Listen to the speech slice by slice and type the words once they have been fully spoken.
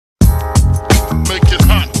Make it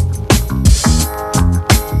hot.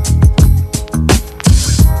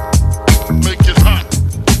 Make it hot.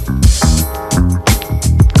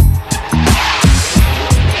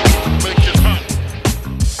 Make it hot.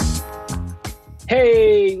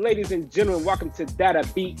 Hey, ladies and gentlemen, welcome to Data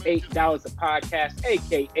Beat $8 a podcast,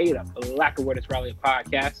 aka the Black Awareness Rally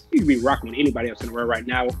podcast. You can be rocking with anybody else in the world right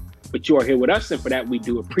now, but you are here with us, and for that we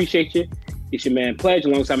do appreciate you. It's your man Pledge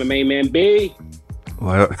alongside my main man B.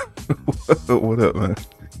 What up, man?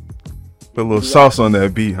 Put a little sauce on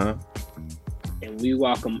that beat, huh? And we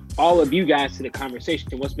welcome all of you guys to the conversation.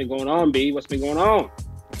 What's been going on, B? What's been going on?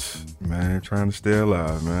 Man, trying to stay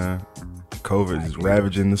alive, man. COVID is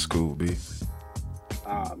ravaging the school, B.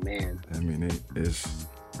 Oh, man. I mean, it's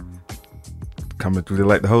coming through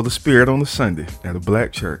like the Holy Spirit on a Sunday at a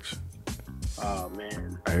black church. Oh,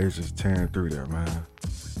 man. It's just tearing through there, man.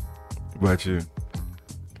 What about you?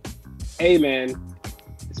 Hey, man.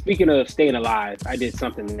 Speaking of staying alive, I did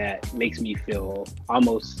something that makes me feel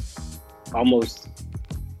almost more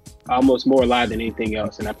alive than anything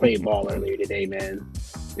else. And I played ball earlier today, man.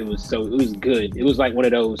 It was good. It was like one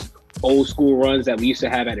of those old school runs that we used to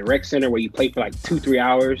have at the rec center where you play for like 2-3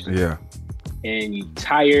 hours. Yeah. And you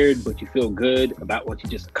tired, but you feel good about what you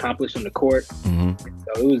just accomplished on the court. Mm-hmm.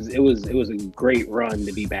 So it was a great run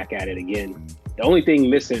to be back at it again. The only thing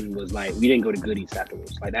missing was like we didn't go to Goodies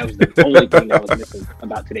afterwards. Like that was the only thing that was missing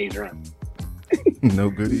about today's run. No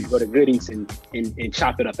Goodies. Go to Goodies and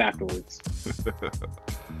chop it up afterwards.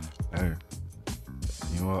 Hey,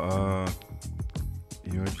 you know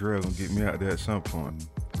Dre gonna get me out there at some point.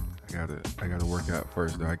 I gotta work out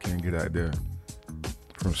first though. I can't get out there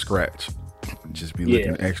from scratch. Just be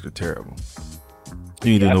looking extra terrible.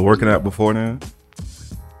 You ain't doing no working out before now?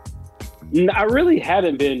 No, I really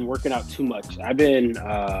haven't been working out too much. I've been doing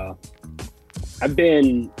a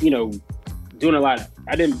lot.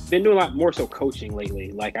 I've been doing a lot more so coaching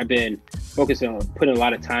lately. Like I've been focusing on putting a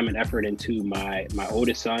lot of time and effort into my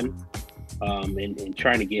oldest son, and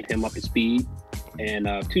trying to get him up to speed. And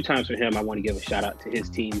 2 times for him, I want to give a shout out to his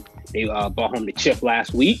team. They brought home the chip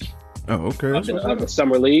last week. Oh, okay. Of the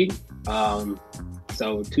summer league.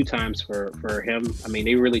 So 2 times for him. I mean,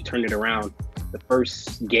 they really turned it around. The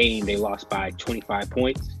first game they lost by 25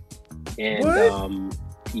 points. And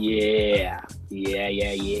yeah.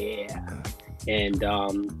 And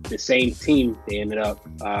the same team, they ended up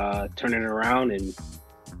turning it around and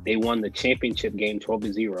they won the championship game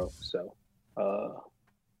 12-0.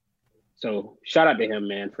 So shout out to him,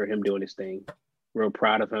 man, for him doing his thing. Real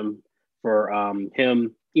proud of him for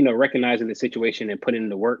him, recognizing the situation and putting in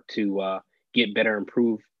the work to get better,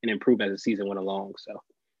 improve as the season went along. So.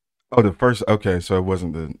 Oh, the first. Okay, so it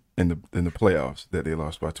wasn't in the playoffs that they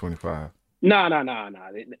lost by 25. No.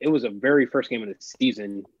 It was a very first game of the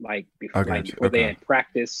season, before they had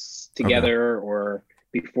practiced together or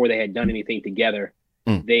before they had done anything together.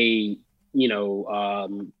 They,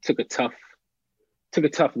 took a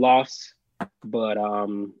tough loss, but I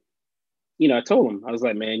told him, I was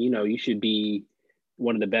like, man, you should be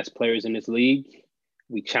one of the best players in this league.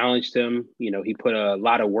 We challenged him. He put a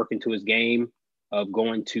lot of work into his game of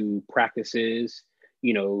going to practices,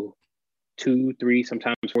 2, 3,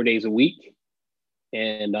 sometimes 4 days a week.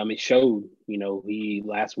 And it showed,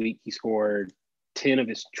 last week he scored 10 of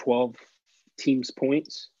his 12 team's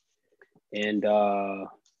points. And as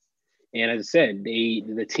I said,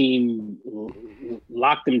 the team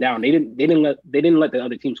locked them down. They didn't let the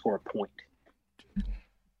other team score a point.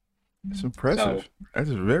 It's impressive. That is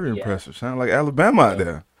very impressive. Sound like Alabama out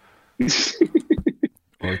there.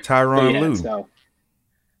 Or Tyronn Lue.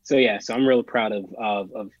 So I'm really proud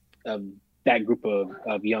of that group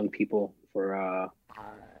of young people for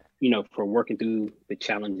working through the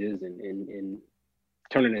challenges and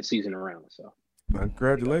turning the season around. So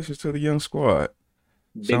congratulations to the young squad.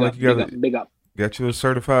 Big up. Got you a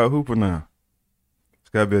certified hooper now. It's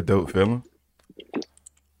gotta be a dope feeling.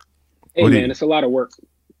 Hey man, it's a lot of work.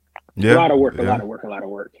 Yeah, a lot of work.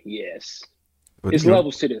 Yes, but it's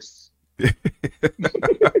levels to this.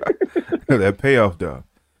 That payoff though.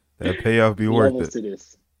 That payoff be worth levels it. To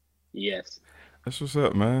this. Yes. That's what's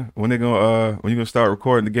up, man. When you gonna start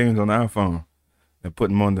recording the games on the iPhone and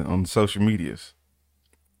putting them on the social medias?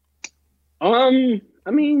 I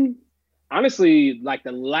mean, honestly, like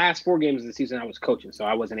the last 4 games of the season, I was coaching, so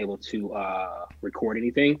I wasn't able to record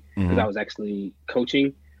anything because I was actually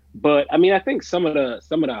coaching. But I mean, I think some of the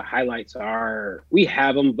highlights we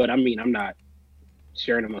have them, but I mean, I'm not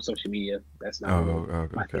sharing them on social media. That's not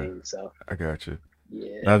my thing. So I got you.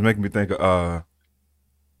 Yeah, that was making me think of I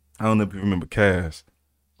don't know if you remember Cass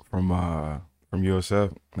from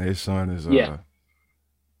USF. His son is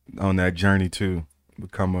on that journey too.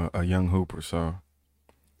 become a young hooper. So I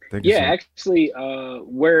think it's Yeah, a actually,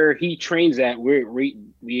 where he trains at, we're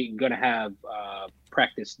gonna have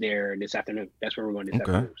practice there this afternoon. That's where we're going this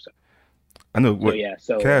okay. afternoon. I know So what yeah,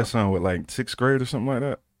 so Cass son with like sixth grade or something like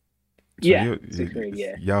that. So yeah, sixth grade.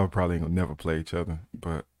 Yeah, y'all probably ain't gonna never play each other,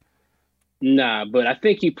 but nah, but I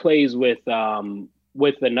think he plays with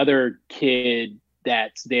another kid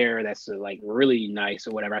that's there that's like really nice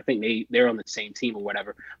or whatever. I think they're on the same team or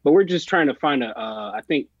whatever. But we're just trying to find a. I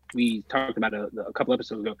think we talked about a couple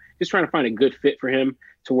episodes ago. Just trying to find a good fit for him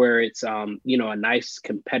to where it's a nice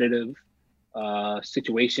competitive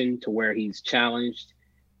situation to where he's challenged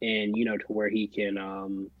and to where he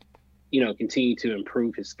can continue to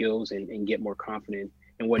improve his skills and get more confident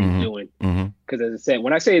in what he's doing. mm-hmm. Because as I said,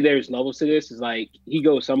 when I say there's levels to this, is like he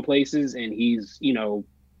goes some places and he's the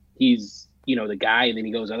guy, and then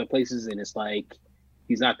he goes other places and it's like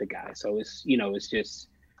he's not the guy. So it's just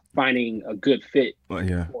finding a good fit Well,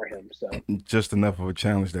 yeah, for him. So just enough of a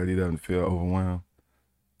challenge that he doesn't feel overwhelmed.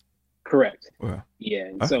 correct. Well, Yeah.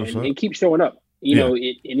 And that's so what's and up. keep showing up. Yeah, And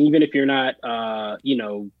even if you're not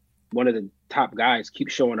one of the top guys, keep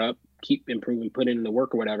showing up, keep improving, put in the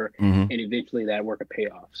work or whatever, mm-hmm. and eventually that work will pay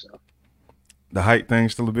off. So The height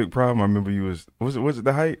thing's still a big problem. I remember you was it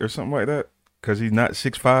the height or something like that? Because he's not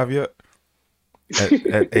 6'5" yet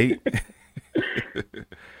at 8.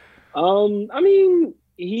 I mean,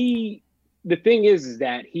 the thing is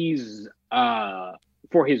that he's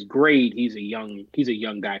for his grade, he's a young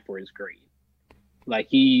guy for his grade. Like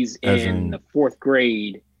he's As in in, the fourth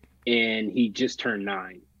grade and he just turned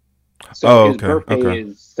 9. oh, So his okay, birthday okay,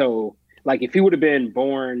 is so like if he would have been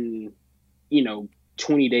born,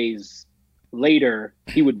 20 days later,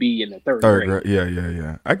 he would be in the third third grade. grade. Yeah, yeah,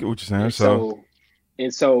 yeah. I get what you're saying. And So,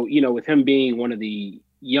 so with him being one of the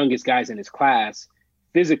youngest guys in his class,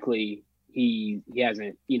 physically he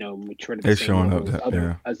hasn't, matured at the it's same showing up level that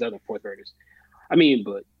yeah, as other fourth graders. I mean,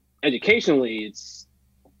 but educationally it's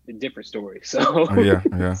a different story. So, oh, yeah,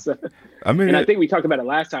 yeah. so I mean, and I think we talked about it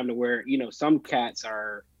last time to where, some cats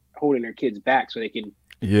are holding their kids back so they can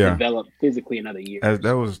yeah. develop physically another year. As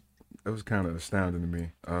that was kind of astounding to me.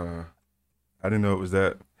 I didn't know it was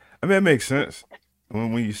that. I mean, it makes sense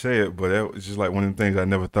when you say it, but it was just like one of the things I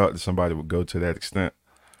never thought that somebody would go to that extent.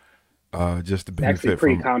 Just to It's actually benefit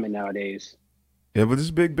pretty from. common nowadays. Yeah, but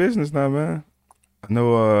it's big business now, man. I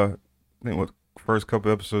know. I think what first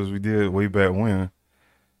couple episodes we did way back when,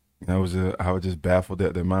 I was just baffled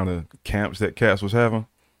at the amount of camps that cats was having.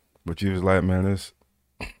 But you was like, man,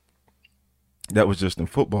 that was just in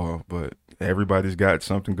football, but everybody's got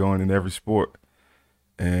something going in every sport,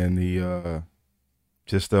 and the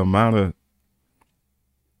just the amount of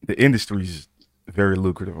the industry's very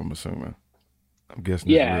lucrative. I'm assuming. I'm guessing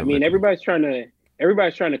it's Yeah, I real mean lucrative.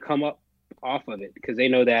 everybody's trying to come up off of it because they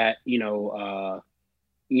know that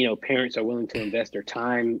parents are willing to invest their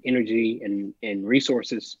time, energy, and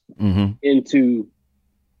resources Mm-hmm. into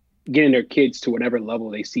getting their kids to whatever level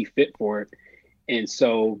they see fit for it. And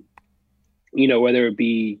so, whether it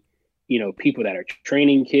be, people that are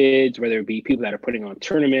training kids, whether it be people that are putting on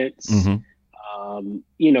tournaments,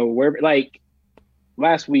 Mm-hmm. where like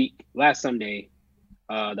last Sunday,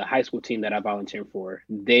 the high school team that I volunteered for,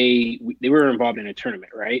 they were involved in a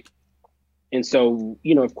tournament, right? And so,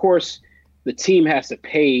 of course, the team has to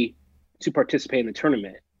pay to participate in the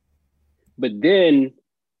tournament. But then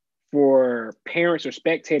for parents or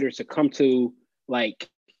spectators to come to like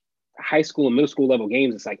high school and middle school level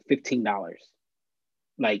games, it's like $15,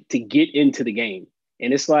 like to get into the game.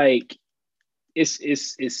 And it's like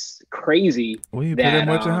it's crazy We didn't pay that that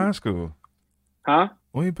much in high school. huh?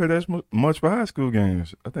 We didn't pay that much for high school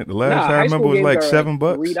games. I think the last Nah, I high remember school was games like are like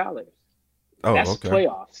 $7. $3. Oh, That's okay.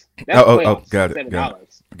 playoffs. Oh, That's oh, playoffs. got it,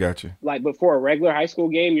 $7. got you. Like before a regular high school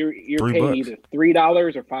game, you're paying $3. either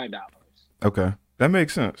 $3 or $5. Okay, that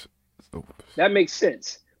makes sense. So, That makes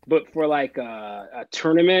sense. But for like a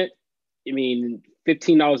tournament, I mean,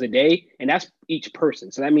 $15 a day, and that's each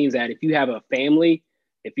person. So that means that if you have a family,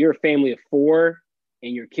 if you're a family of 4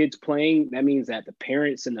 and your kid's playing, that means that the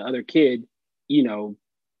parents and the other kid,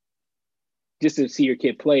 just to see your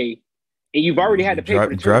kid play, and you've already had to pay for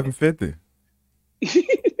the driving tournament. 50.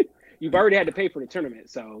 You've already had to pay for the tournament,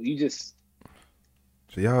 so you just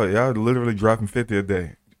So y'all literally dropping 50 a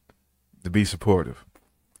day to be supportive.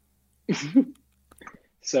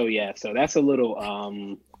 so yeah. So that's a little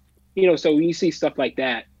So when you see stuff like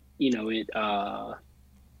that, it's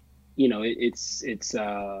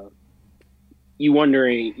you're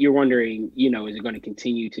wondering, is it going to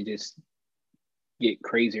continue to just get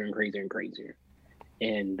crazier and crazier and crazier?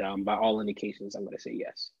 And by all indications, I'm going to say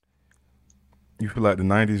yes. You feel like the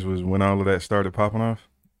 90s was when all of that started popping off?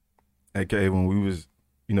 AKA when we was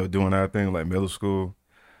doing our thing like middle school,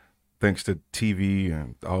 thanks to TV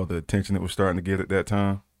and all the attention it was starting to get at that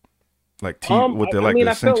time. Like with I the mean,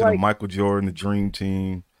 I felt ascension of like, Michael Jordan, the Dream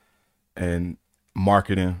Team, and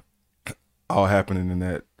marketing all happening in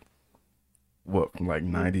that from like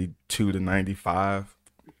 92 to 95,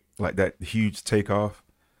 like that huge takeoff.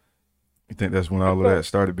 You think that's when I all of felt that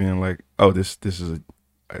started being like, oh, this is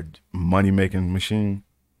a money making machine?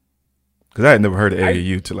 Because I had never heard of I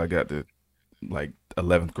AAU till I got to like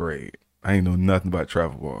 11th grade. I ain't know nothing about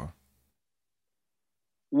travel ball.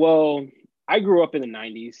 well, I grew up in the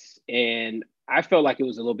 '90s, and I felt like it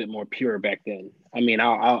was a little bit more pure back then. I mean,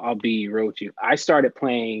 I'll be real with you. I started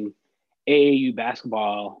playing AAU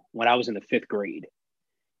basketball when I was in the fifth grade,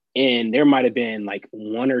 and there might have been like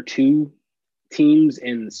one or two teams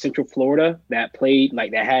in Central Florida that played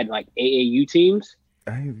like that had like AAU teams.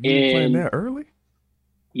 You were playing And that early?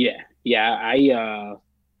 yeah,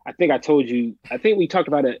 I think I told you, I think we talked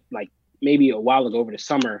about it like maybe a while ago over the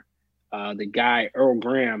summer. The guy Earl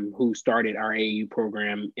Graham, who started our AAU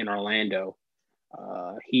program in Orlando,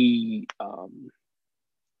 uh, he um,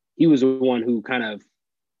 he was the one who kind of,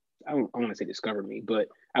 I want to say discovered me, but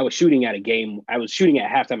I was shooting at a game. I was shooting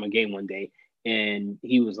at halftime of a game one day, and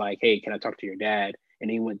he was like, "Hey, can I talk to your dad?" And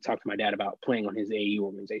he went to talk to my dad about playing on his AAU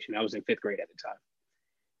organization. I was in fifth grade at the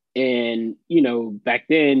time, and back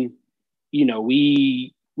then,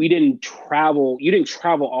 we didn't travel. You didn't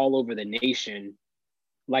travel all over the nation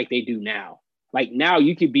like they do now. Like now,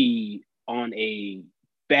 you could be on a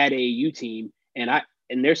bad AAU team, and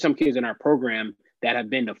there's some kids in our program that have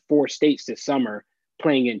been to 4 states this summer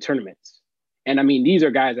playing in tournaments. And I mean, these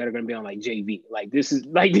are guys that are going to be on like JV. Like this is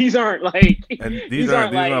like these aren't like And these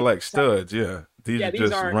aren't these aren't like like studs, yeah. These are these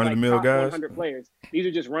just aren't run of the like mill top guys. 100 players. These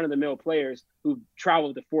are just run of the mill players who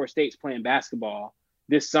traveled to 4 states playing basketball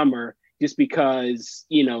this summer just because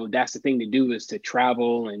that's the thing to do, is to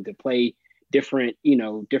travel and to play different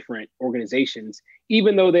organizations.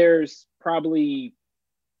 Even though there's probably,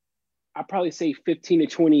 I probably say 15 to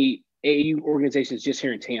 20 AAU organizations just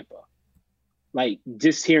here in Tampa. Like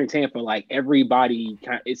just here in Tampa, like everybody,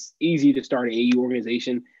 it's easy to start an AAU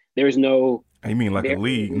organization. There's no I mean like a barrier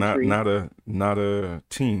league, to not entry. a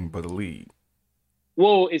team, but a league.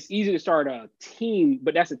 Well, it's easy to start a team,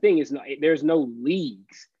 but that's the thing, is there's no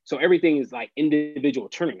leagues. So everything is like individual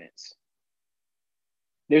tournaments.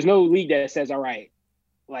 There's no league that says, all right,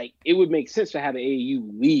 like it would make sense to have an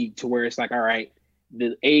AAU league to where it's like, all right,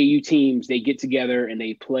 the AAU teams, they get together and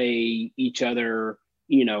they play each other,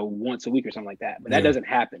 once a week or something like that. But that Yeah. doesn't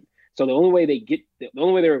happen. So the only way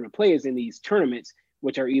they're able to play is in these tournaments,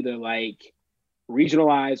 which are either like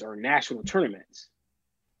regionalized or national tournaments.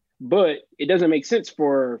 But it doesn't make sense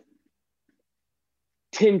for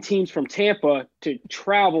 10 teams from Tampa to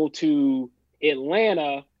travel to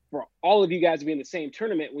Atlanta for all of you guys to be in the same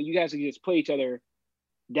tournament when you guys can just play each other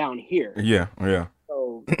down here. Yeah, yeah.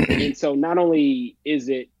 So not only is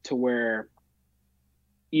it to where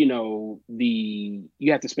you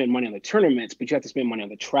have to spend money on the tournaments, but you have to spend money on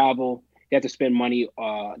the travel. You have to spend money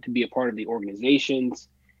to be a part of the organizations,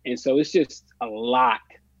 and so it's just a lot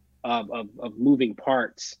of moving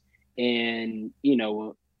parts, and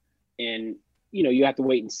you have to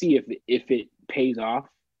wait and see if it pays off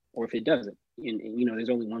or if it doesn't. And there's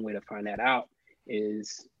only one way to find that out,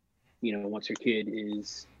 is once your kid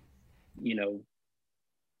is you know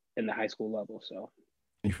in the high school level. So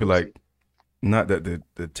You feel we'll see. like not that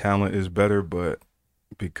the talent is better, but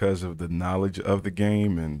because of the knowledge of the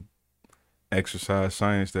game and exercise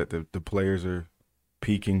science that the players are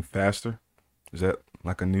peaking faster. Is that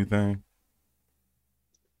like a new thing?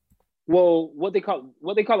 Well, what they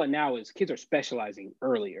call it now is kids are specializing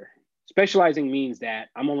earlier. Specializing means that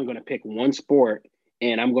I'm only going to pick one sport,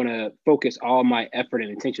 and I'm going to focus all my effort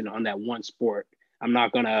and attention on that one sport. I'm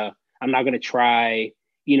not gonna try,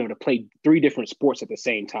 to play three different sports at the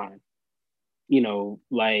same time.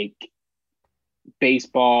 Like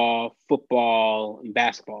baseball, football, and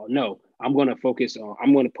basketball. No, I'm going to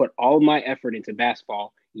put all of my effort into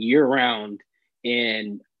basketball year round,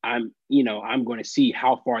 and I'm going to see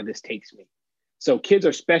how far this takes me. So kids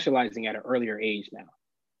are specializing at an earlier age now.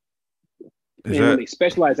 Is And when that they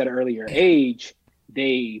specialize at an earlier age,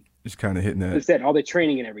 they, it's kind of hitting like I that? said, all the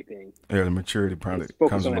training and everything Yeah, the maturity probably is focused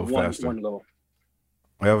comes a on that little one faster. one goal.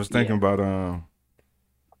 I was thinking Yeah. about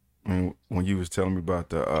when you was telling me about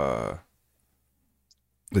the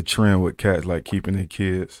trend with cats like keeping their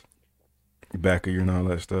kids back a year and all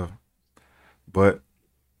that stuff. But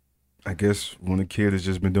I guess when a kid has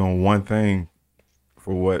just been doing one thing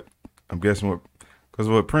for what I'm guessing because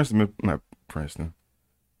what Princeton, not Princeton,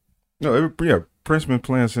 no, yeah, Princeton been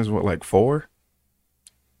playing since what, like 4?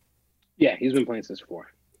 Yeah, he's been playing since 4.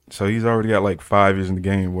 So he's already got like 5 years in the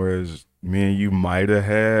game, whereas me and you might have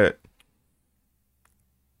had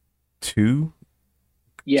 2.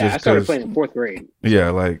 Yeah, I Just started because, playing in fourth grade. yeah,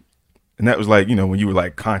 like, and that was like, when you were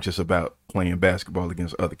like conscious about playing basketball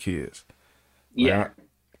against other kids. Like, Yeah,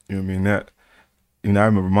 you know what I mean? I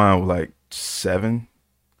remember mine was like 7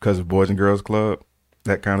 because of Boys and Girls Club,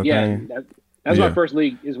 that kind of yeah. thing. That's my Yeah. first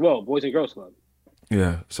league as well, Boys and Girls Club.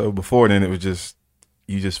 Yeah. So before then, it was just,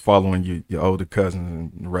 you just following your older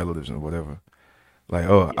cousins and relatives and whatever. Like,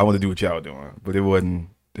 oh, I want to Yes. do what y'all doing, but it wasn't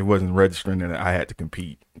registering that I had to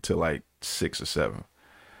compete until like 6 or 7.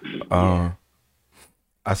 Yeah, Uh,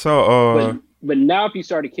 I saw. but but now if you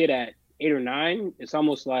start a kid at 8 or 9, it's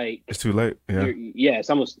almost like It's too late. Yeah. it's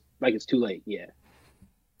almost like it's too late. Yeah,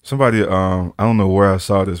 Somebody. I don't know where I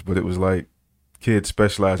saw this, but it was like kids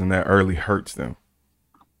specializing that early hurts them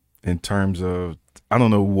in terms of, I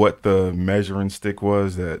don't know what the measuring stick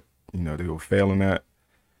was that they were failing at,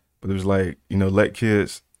 but it was like, let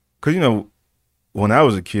kids, because when I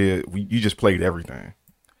was a kid, you just played everything.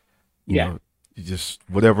 You yeah, know, you just,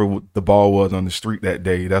 whatever the ball was on the street that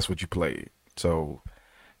day, that's what you played. So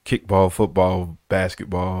kickball, football,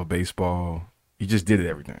 basketball, baseball, you just did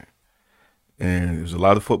everything. And there's a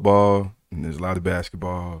lot of football, and there's a lot of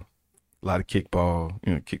basketball, a lot of kickball.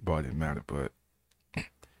 Kickball didn't matter, but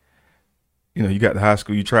you got to high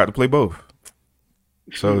school, you tried to play both.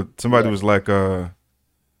 So somebody yeah. was like,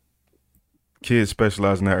 kids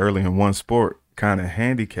specializing that early in one sport kind of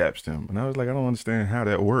handicaps them. And I was like, I don't understand how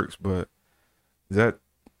that works, but does that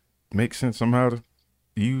make sense somehow to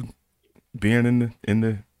you being in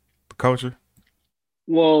the culture?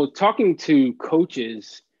 Well, talking to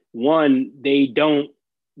coaches, one they don't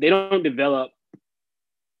develop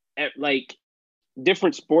like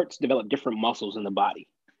different sports develop different muscles in the body.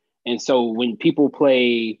 And so when people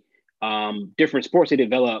play different sports, they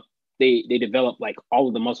develop like all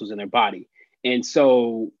of the muscles in their body. And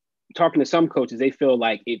so talking to some coaches, they feel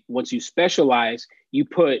like if once you specialize, you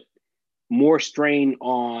put more strain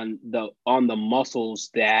on the muscles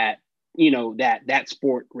that that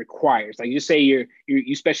sport requires. Like you say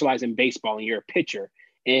you specialize in baseball and you're a pitcher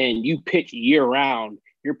and you pitch year round,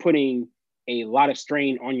 you're putting a lot of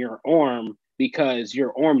strain on your arm because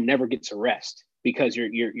your arm never gets a rest because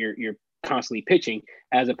you're constantly pitching,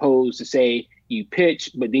 as opposed to say you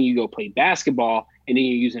pitch but then you go play basketball and then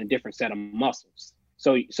you're using a different set of muscles.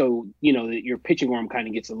 So your pitching arm kind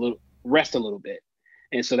of gets a little bit.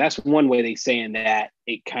 And so that's one way they saying that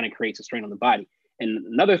it kind of creates a strain on the body. And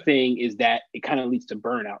another thing is that it kind of leads to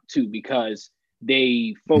burnout too, because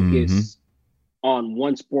they Mm-hmm. focus on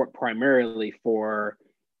one sport primarily for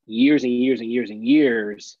years and years and years and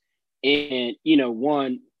years. And,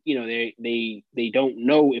 one, they don't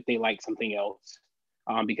know if they like something else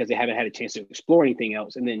because they haven't had a chance to explore anything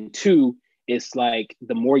else. And then two, it's like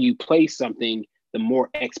the more you play something, the more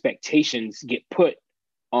expectations get put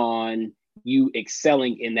on you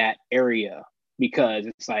excelling in that area, because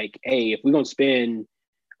it's like, hey, if we're going to spend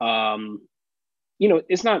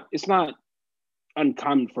it's not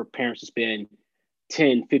uncommon for parents to spend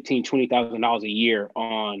 10, 15, $20,000 a year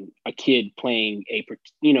on a kid playing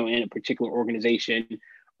in a particular organization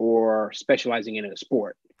or specializing in a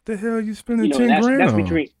sport. The hell you spending And 10 that's grand that's on?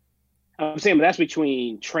 between I'm saying, but that's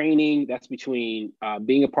between training, that's between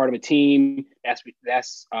being a part of a team,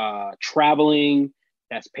 that's traveling,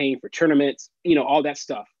 that's paying for tournaments, all that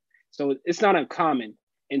stuff. So it's not uncommon.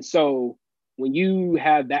 And so when you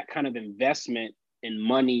have that kind of investment in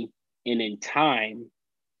money and in time,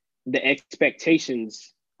 the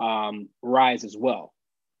expectations rise as well,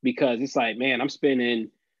 because it's like, man, I'm spending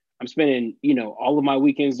all of my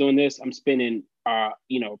weekends doing this. I'm spending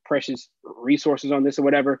precious resources on this or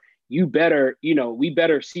whatever. We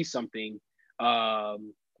better see something.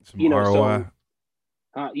 Um, Some ROI.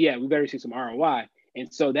 so yeah, we better see some ROI.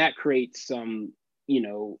 And so that creates some,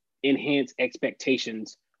 enhanced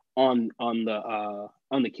expectations on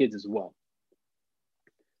the kids as well.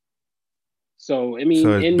 So I So mean,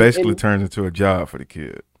 it basically turns into a job for the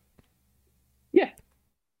kid. yeah.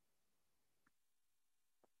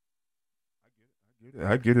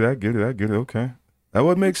 I get it. I get it. I get it. Okay. That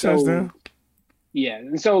would make sense So then. yeah,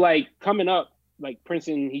 and so like coming up, like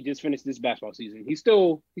Princeton, he just finished this basketball season. He's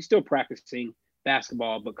still practicing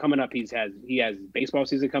basketball, but coming up, he has baseball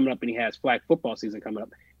season coming up, and he has flag football season coming up,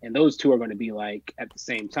 and those two are going to be like at the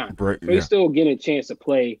same time. Break. So he's Yeah. still getting a chance to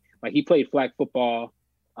play. Like he played flag football,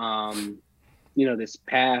 this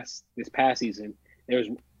past season.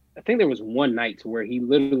 I think there was one night to where he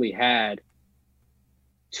literally had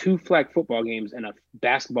two flag football games and a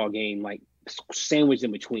basketball game like sandwiched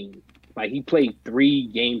in between. Like he played three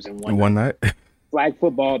games in one One night: night. flag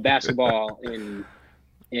football, basketball, and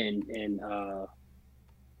in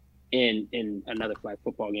another flag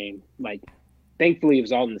football game. Like, thankfully, it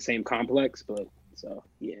was all in the same complex. But so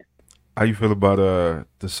yeah. How you feel about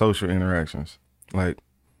the social interactions? Like,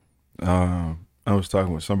 I was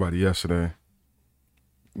talking with somebody yesterday,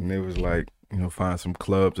 and they was like, find some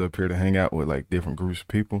clubs up here to hang out with, like different groups of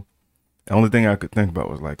people. The only thing I could think about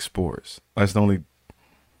was like sports. That's the only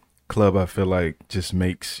club I feel like just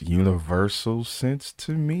makes universal sense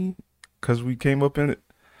to me because we came up in it,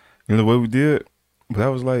 the way we did. But I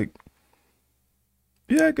was like,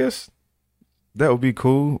 yeah, I guess that would be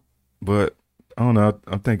cool. But I don't know.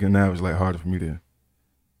 I'm thinking now it's like harder for me to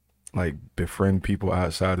like befriend people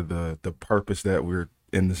outside of the purpose that we're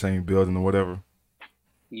in the same building or whatever.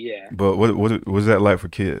 Yeah. But what was that like for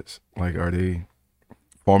kids? Like, are they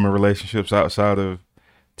forming relationships outside of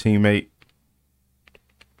teammate?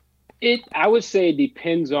 I would say it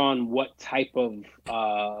depends on what type of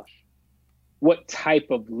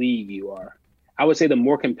league you are. I would say the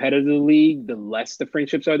more competitive the league, the less the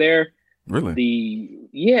friendships are there. Really?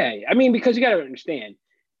 I mean, because you got to understand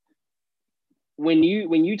when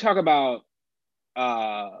you talk about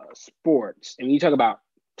sports and when you talk about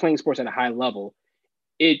playing sports at a high level,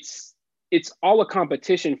 it's all a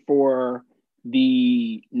competition for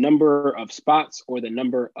the number of spots or the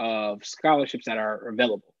number of scholarships that are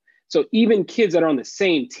available. So even kids that are on the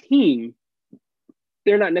same team,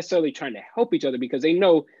 they're not necessarily trying to help each other because they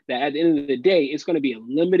know that at the end of the day, it's going to be a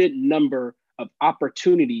limited number of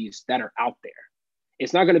opportunities that are out there.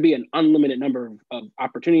 It's not going to be an unlimited number of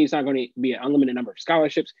opportunities. It's not going to be an unlimited number of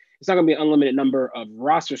scholarships. It's not going to be an unlimited number of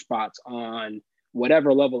roster spots on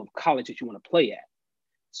whatever level of college that you want to play at.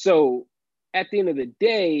 So at the end of the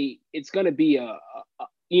day, it's going to be a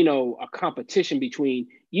competition between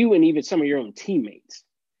you and even some of your own teammates.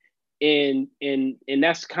 And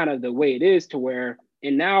that's kind of the way it is to where,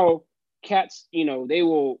 and now cats, they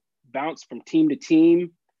will bounce from team to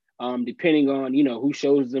team, depending on, who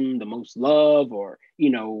shows them the most love or,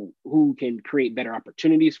 who can create better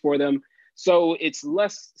opportunities for them. So it's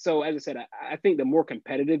less, so as I said, I think the more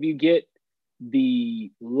competitive you get,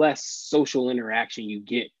 the less social interaction you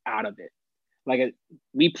get out of it. Like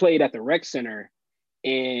we played at the rec center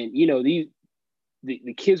and,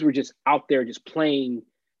 the kids were just out there just playing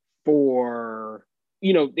for,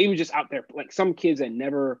 they were just out there, like some kids that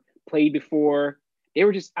never played before, they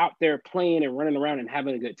were just out there playing and running around and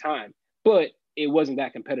having a good time. But it wasn't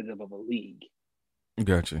that competitive of a league.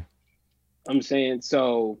 Gotcha. I'm saying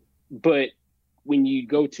so, but when you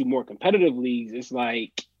go to more competitive leagues, it's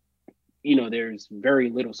like, there's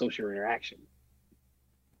very little social interaction.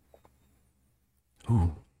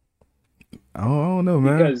 Ooh. I don't know,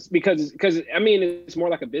 man. Because I mean, it's more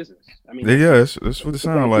like a business. I mean, yeah, that's what it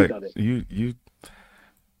sounds like. You,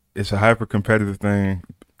 it's a hyper competitive thing,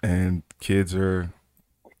 and kids are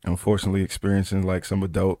unfortunately experiencing like some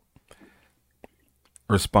adult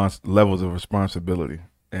levels of responsibility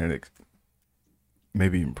and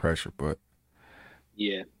maybe even pressure. But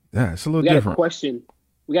yeah, it's a little different.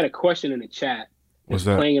 We got a question in the chat. What's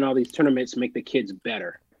that? Playing in all these tournaments make the kids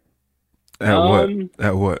better? At what?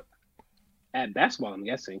 At what? At basketball, I'm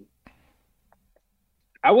guessing.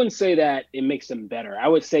 I wouldn't say that it makes them better. I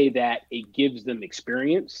would say that it gives them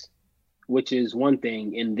experience, which is one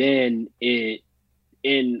thing. And then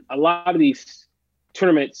in a lot of these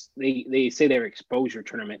tournaments, they say they're exposure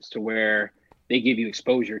tournaments to where they give you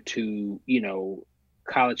exposure to,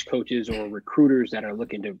 college coaches or recruiters that are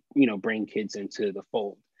looking to, bring kids into the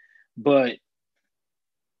fold. But,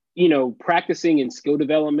 practicing and skill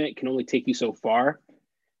development can only take you so far.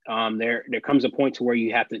 There comes a point to where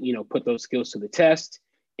you have to, put those skills to the test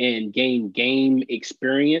and gain game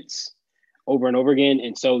experience over and over again.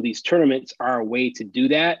 And so these tournaments are a way to do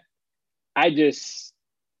that. I guess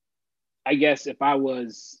if I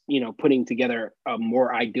was, putting together a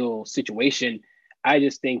more ideal situation, I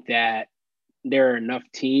just think that there are enough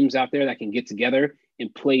teams out there that can get together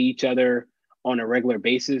and play each other on a regular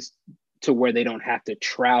basis to where they don't have to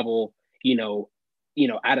travel,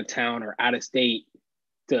 out of town or out of state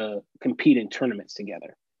to compete in tournaments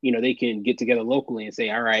together. They can get together locally and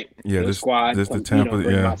say, all right, this squad, this the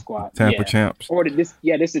Tampa, squad. Tampa champs. Or this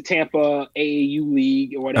is the Tampa AAU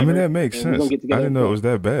league or whatever. I mean, that makes sense. I didn't know it was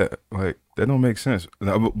that bad. Like, that don't make sense.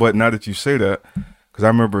 But now that you say that, because I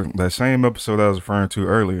remember that same episode I was referring to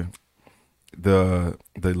earlier, the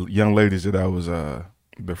young ladies that I was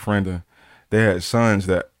befriending, they had sons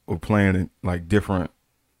that were playing in like different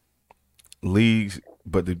leagues,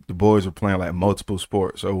 but the boys were playing like multiple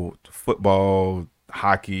sports. So football,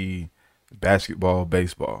 hockey, basketball,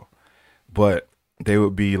 baseball. But they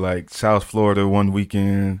would be like South Florida one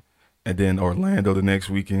weekend, and then Orlando the next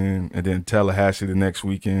weekend, and then Tallahassee the next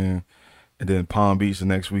weekend, and then Palm Beach the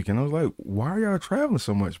next weekend. I was like, why are y'all traveling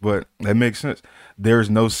so much? But that makes sense. There's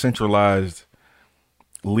no centralized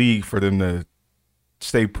league for them to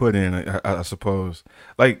stay put in, I suppose.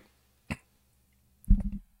 Like,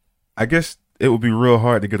 I guess it would be real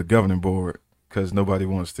hard to get a governing board because nobody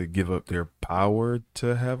wants to give up their power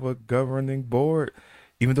to have a governing board,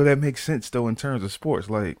 even though that makes sense, though, in terms of sports.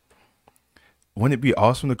 Like, wouldn't it be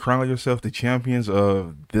awesome to crown yourself the champions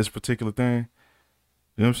of this particular thing?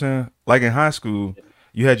 You know what I'm saying? Like in high school,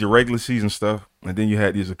 you had your regular season stuff, and then you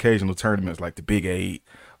had these occasional tournaments like the Big Eight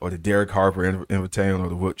or the Derek Harper Invitational or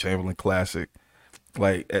the Wilt Chamberlain Classic.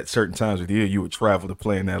 Like at certain times of the year, you would travel to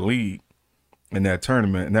play in that league, in that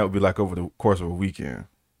tournament, and that would be like over the course of a weekend.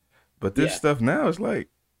 But this stuff now is like,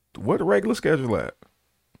 what the regular schedule at?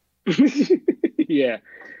 Yeah.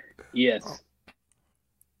 Yes.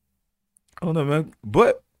 I don't know, man.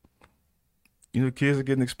 But kids are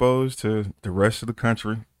getting exposed to the rest of the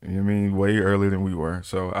country. You know what I mean, way earlier than we were.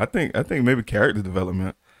 So I think maybe character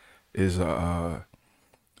development is a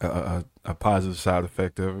positive side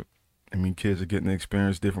effect of it. I mean, kids are getting to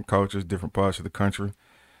experience different cultures, different parts of the country,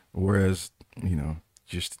 whereas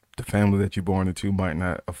just the family that you're born into might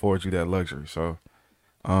not afford you that luxury. So,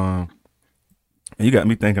 you got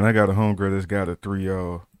me thinking. I got a homegirl that's got a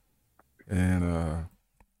 3-year-old, and I'm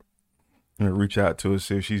gonna reach out to her,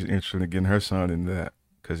 see if she's interested in getting her son in that,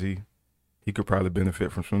 because he could probably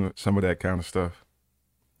benefit from some of that kind of stuff.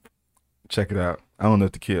 Check it out. I don't know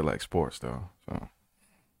if the kid likes sports though, so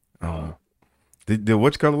I don't know. Did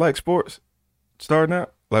what you call it like sports starting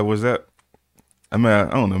out? Like, was that? I mean, I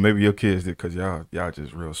don't know. Maybe your kids did because y'all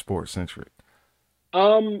just real sports centric.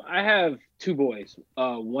 I have two boys.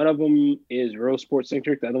 One of them is real sports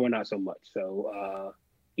centric. The other one not so much. So,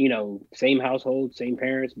 same household, same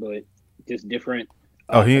parents, but just different.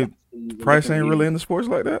 Price ain't really into sports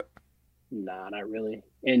like that. Nah, not really.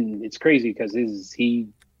 And it's crazy because he's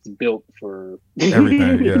built for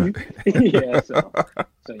everything. Yeah. Yeah. So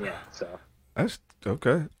yeah. So that's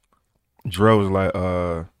okay. Dre was like,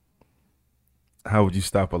 how would you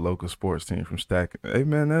stop a local sports team from stacking? Hey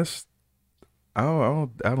man, that's I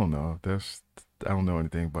don't know. I don't know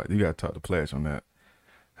anything about it. You gotta talk to players on that.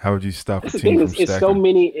 How would you stop a team from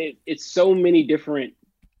stacking? It's so many different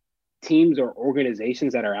teams or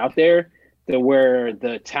organizations that are out there that where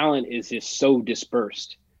the talent is just so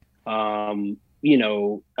dispersed. A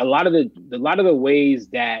lot of the ways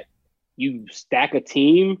that you stack a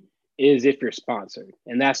team is if you're sponsored,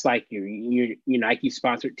 and that's like your Nike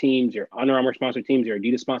sponsored teams, your Under Armour sponsored teams, your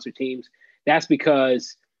Adidas sponsored teams. That's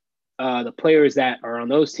because the players that are on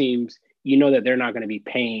those teams, that they're not going to be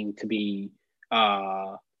paying to be,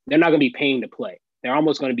 they're not going to be paying to play. They're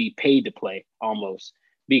almost going to be paid to play almost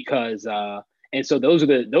because, and so those are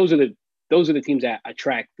the teams that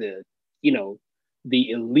attract the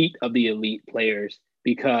elite of the elite players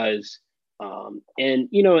because. In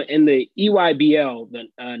the EYBL,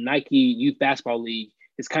 the Nike Youth Basketball League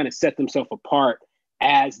has kind of set themselves apart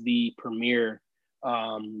as the premier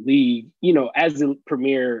league, as the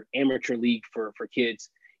premier amateur league for kids.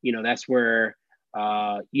 That's where,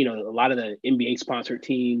 a lot of the NBA sponsored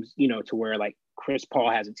teams, to where like Chris Paul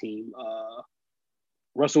has a team,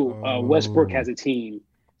 Russell Westbrook has a team.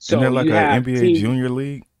 So isn't that like an NBA junior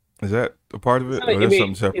league? Is that a part of it? Or is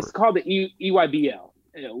something separate? It's called the EYBL.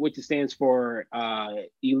 Which stands for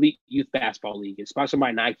Elite Youth Basketball League. It's sponsored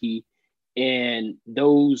by Nike, and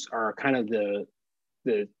those are kind of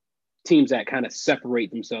the teams that kind of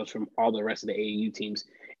separate themselves from all the rest of the AAU teams.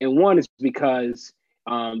 And one is because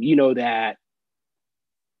that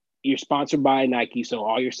you're sponsored by Nike, so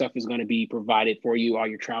all your stuff is going to be provided for you, all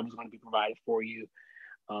your travel is going to be provided for you,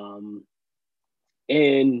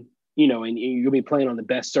 and you'll be playing on the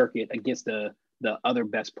best circuit against the other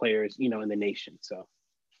best players, in the nation. So.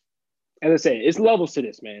 As I said, it's levels to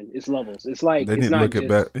this, man. It's levels. It's like they need to look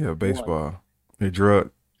at baseball.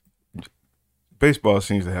 Baseball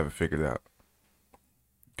seems to have it figured out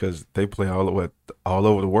because they play all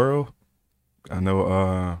over the world. I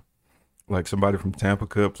know, like somebody from Tampa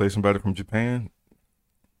could play somebody from Japan.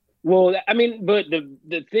 Well, I mean, but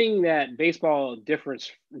the thing that baseball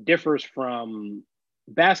differs from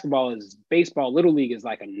basketball is baseball. Little League is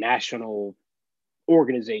like a national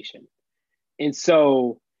organization, and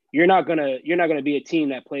so. You're not gonna be a team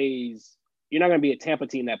that plays. You're not gonna be a Tampa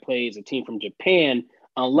team that plays a team from Japan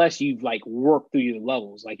unless you've like worked through your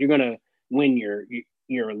levels. Like you're gonna win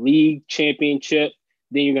your league championship,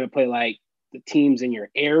 then you're gonna play like the teams in your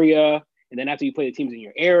area, and then after you play the teams in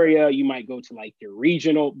your area, you might go to like your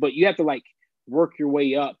regional. But you have to like work your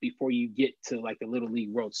way up before you get to like the Little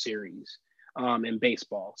League World Series. in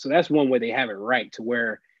baseball. So that's one way they have it right, to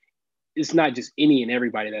where it's not just any and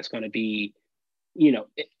everybody that's going to be,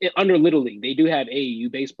 under Little League. They do have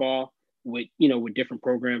AAU baseball with different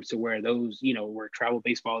programs, to where those, where travel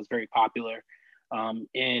baseball is very popular,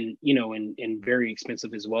 and very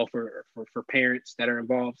expensive as well for parents that are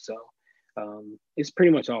involved. So it's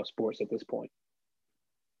pretty much all sports at this point.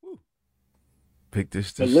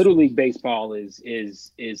 The Little League baseball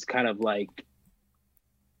is kind of like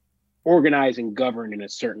organized and governed in a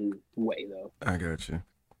certain way, though. I got you.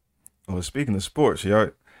 Well, speaking of sports, y'all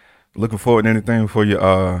looking forward to anything for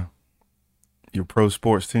your pro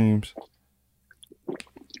sports teams?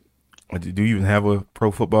 Do you even have a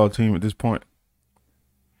pro football team at this point?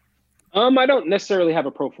 I don't necessarily have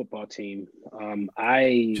a pro football team.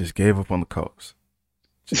 I just gave up on the Colts.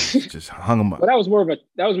 Just hung them up. But that was more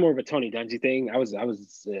of a Tony Dungy thing. I was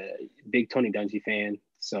a big Tony Dungy fan.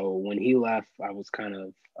 So when he left, I was kind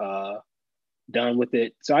of done with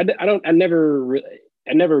it. So I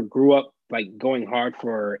never grew up like going hard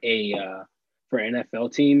for an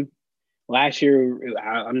NFL team. Last year,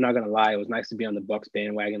 I'm not gonna lie, it was nice to be on the Bucs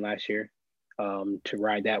bandwagon last year, to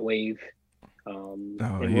ride that wave. And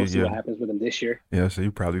we'll see what happens with him this year. Yeah, so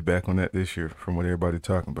you're probably back on that this year, from what everybody's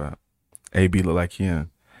talking about. AB look like he in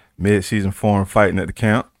mid-season form, fighting at the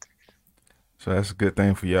camp, so that's a good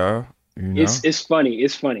thing for y'all. It's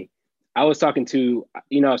funny. I was talking to,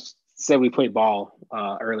 said we played ball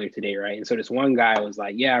earlier today, right? And so this one guy was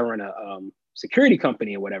like, "Yeah, I run a security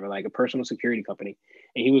company or whatever, like a personal security company."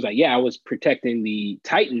 And he was like, "Yeah, I was protecting the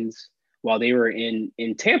Titans while they were in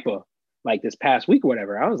Tampa, like this past week or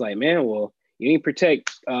whatever." I was like, "Man, well, you ain't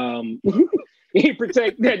protect you ain't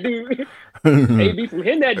protect that dude AB from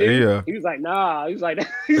hitting that dude." Yeah. He was like, "Nah." He's like,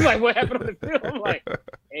 "What happened on the field?" I'm like,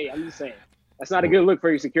 "Hey, I'm just saying, that's not a good look for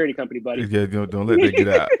your security company, buddy." Yeah, don't let that get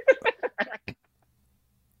out.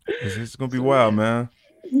 It's gonna be wild, man.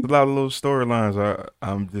 There's a lot of little storylines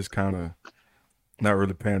I'm just kind of not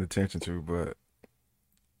really paying attention to, but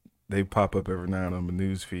they pop up every now and then on the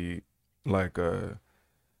news feed. Like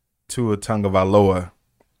Tua Tagovailoa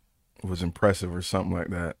was impressive or something like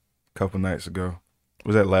that a couple nights ago.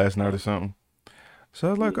 Was that last night or something? So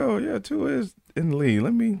I was like, oh yeah, Tua is in the league.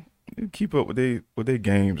 Let me keep up with their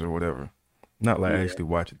games or whatever. Not like actually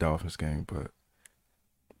watch a Dolphins game, but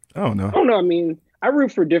I don't know. I mean, I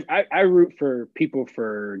root for people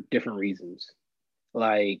for different reasons.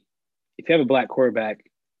 Like, if you have a black quarterback,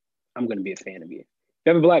 I'm going to be a fan of you. If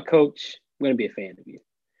you have a black coach, I'm going to be a fan of you.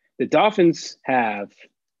 The Dolphins have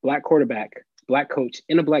black quarterback, black coach,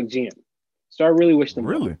 and a black GM. So I really wish them.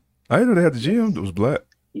 Really? I didn't know they had the GM that was black.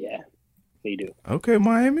 Yeah, they do. Okay,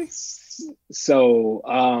 Miami. So,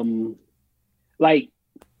 I like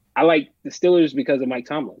the Steelers because of Mike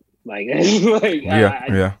Tomlin.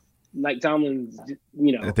 Yeah. Mike Tomlin's,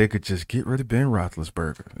 If they could just get rid of Ben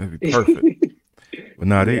Roethlisberger, that'd be perfect. But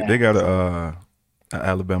no, they got a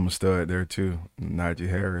Alabama stud there too, Najee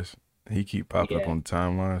Harris. He keep popping up on the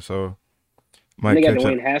timeline, so might they got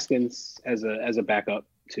Dwayne Haskins as a backup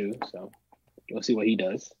too. So we'll see what he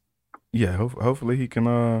does. Yeah, hopefully he can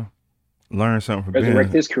learn something from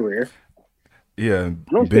resurrect his career. Yeah,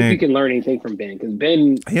 I don't think you can learn anything from Ben, because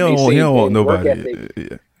Ben he don't want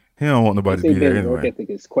nobody. He don't want nobody to be there anyway. Work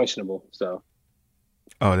ethic is questionable. So,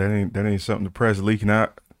 that ain't something the press leaking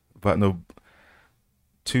out about. No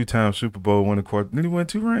 2-time Super Bowl winning quarterback. Did he win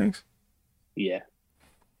 2 rings? Yeah.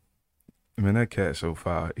 Man, that cat's so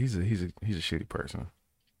foul. He's a shitty person.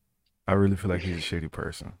 I really feel like he's a shitty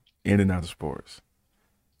person in and out of sports.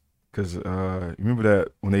 Because you remember that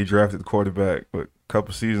when they drafted the quarterback a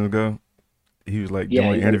couple seasons ago, he was like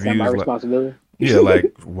doing interviews. It's not my responsibility. Yeah,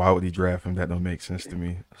 like, why would he draft him? That don't make sense to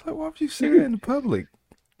me. It's like, why would you say that in the public?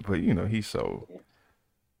 But, he don't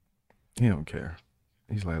care.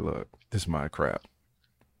 He's like, look, this is my crap.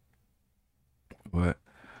 But,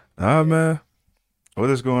 man, what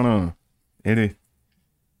is going on? Any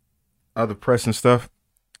other pressing stuff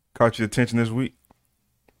caught your attention this week?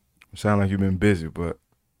 Sound like you've been busy, but.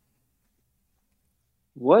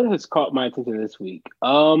 What has caught my attention this week?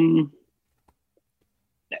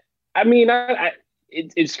 I mean,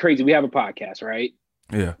 it's crazy. We have a podcast, right?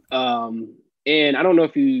 Yeah. And I don't know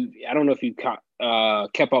if you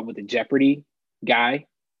kept up with the Jeopardy guy,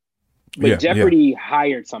 but Jeopardy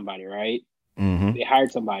hired somebody, right? Mm-hmm. They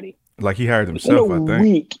hired somebody. Like he hired himself, I think.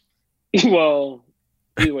 Week, well,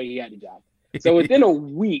 either way, he had the job. So within a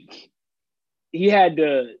week, he had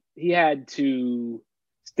to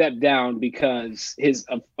step down because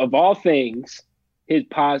of all things, his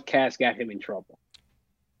podcast got him in trouble.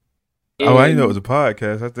 I didn't know it was a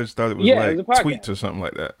podcast. I just thought it was like tweets or something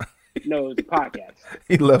like that. No, the podcast.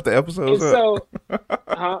 He left the episodes And up.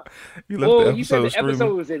 so, He left the well, he said episode the streaming.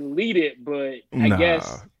 episode was deleted, but I Nah,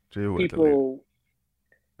 guess Jay would delete it. people.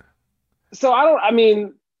 So I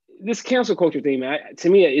mean, this cancel culture thing, man. To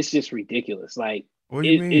me, it's just ridiculous. Like, What do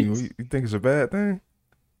you mean? it's. You think it's a bad thing?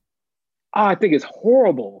 Oh, I think it's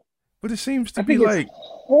horrible. But it seems to I be think it's like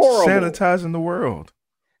horrible. sanitizing the world.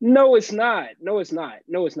 No, it's not. No, it's not.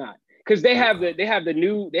 No, it's not. Because they have the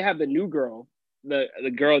new girl,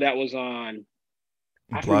 the girl that was on.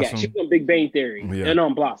 I forget. She was on Big Bang Theory and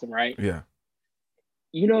on Blossom, right? Yeah.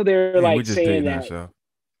 You know, they're like saying that.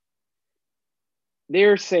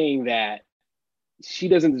 They're saying that she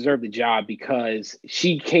doesn't deserve the job because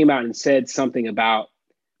she came out and said something about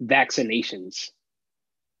vaccinations.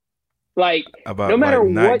 Like, about no matter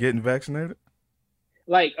not what, getting vaccinated?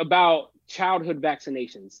 Like about childhood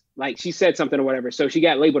vaccinations. Like she said something or whatever. So she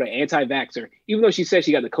got labeled an anti-vaxxer, even though she said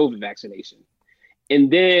she got the COVID vaccination.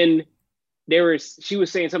 And then she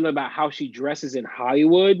was saying something about how she dresses in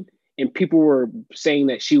Hollywood, and people were saying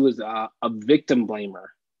that she was a victim blamer.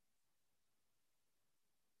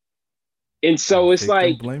 And so it's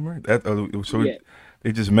like blamer.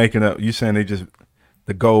 They're just making up. You saying the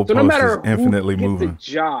goalpost so no matter is infinitely who gets moving. the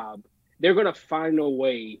job, they're gonna find a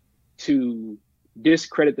way to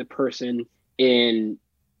discredit the person. And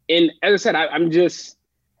as I said, I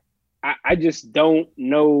just don't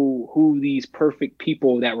know who these perfect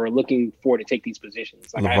people that we're looking for to take these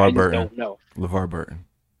positions. Like I just don't know. LeVar Burton.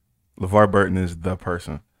 LeVar Burton is the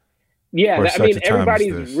person. Yeah, I mean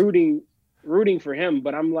everybody's rooting for him,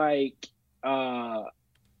 but I'm like, and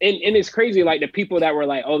it's crazy. Like the people that were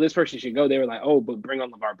like, "Oh, this person should go," they were like, "Oh, but bring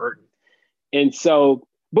on LeVar Burton." And so,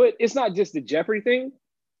 but it's not just the Jeopardy thing.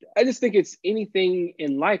 I just think it's anything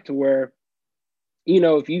in life to where, you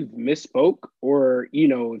know, if you've misspoke or, you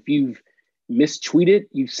know, if you've mistweeted,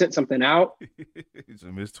 you've sent something out. He's a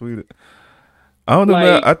mistweeted. I don't know,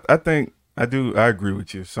 like, man. I think I agree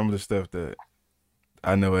with you. Some of the stuff that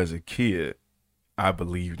I know as a kid, I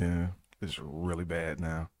believed in is really bad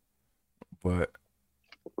now. But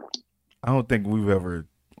I don't think we've ever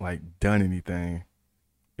like done anything.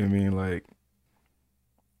 I mean, like,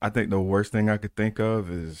 I think the worst thing I could think of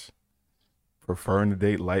is preferring to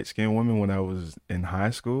date light-skinned women when I was in high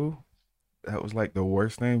school. That was like the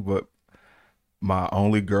worst thing. But my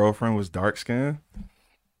only girlfriend was dark-skinned.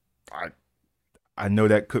 I know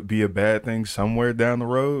that could be a bad thing somewhere down the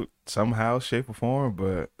road, somehow, shape, or form.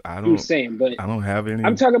 But I don't. I'm saying, but I don't have any.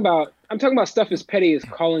 I'm talking about stuff as petty as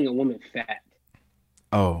calling a woman fat.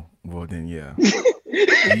 Oh, well then, yeah.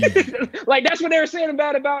 Like that's what they were saying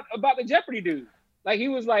about the Jeopardy dude. Like he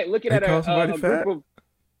was like looking at a group of.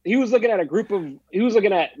 He was looking at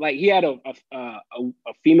like he had a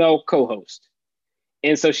female co-host,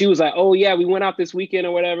 and so she was like, "Oh yeah, we went out this weekend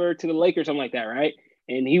or whatever to the lake or something like that, right?"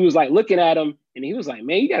 And he was like looking at him, and he was like,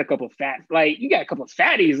 "Man, you got a couple of fatties, like,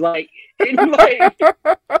 and like."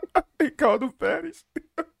 He called them fatties.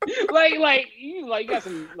 you got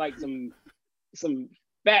some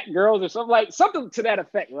fat girls or something to that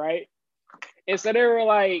effect, right? And so they were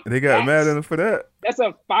like, they got mad at him for that. That's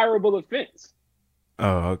a fireable offense.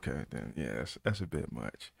 Oh, okay, then yeah, that's a bit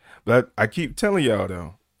much. But I keep telling y'all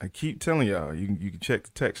though. You can check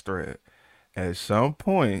the text thread. At some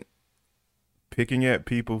point, picking at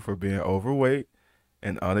people for being overweight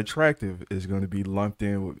and unattractive is going to be lumped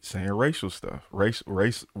in with saying racial stuff,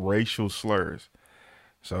 racial slurs.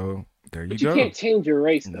 So there you go. You can't change your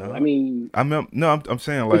race, though. No. I mean, I'm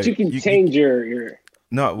saying like but you can change your.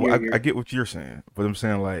 No, I get what you're saying, but I'm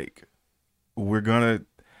saying like we're gonna.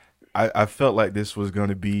 I felt like this was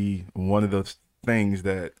gonna be one of those things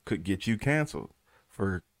that could get you canceled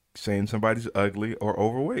for saying somebody's ugly or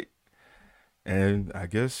overweight, and I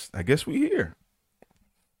guess we here.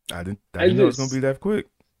 I didn't know it was gonna be that quick.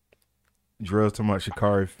 Drill's talking about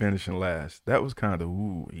Sha'Carri finishing last. That was kind of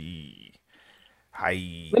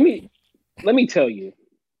hi. Let me tell you.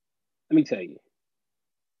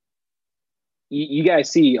 You guys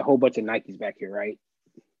see a whole bunch of Nikes back here, right?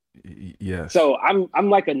 Yes. So I'm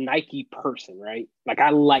like a Nike person, right? Like I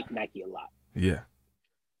like Nike a lot. Yeah.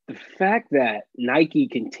 The fact that Nike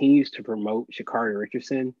continues to promote Sha'Carri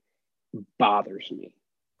Richardson bothers me.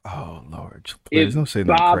 Oh Lord, please don't say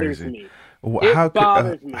nothing crazy. Me.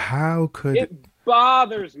 How could it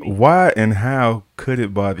bothers me? Why and how could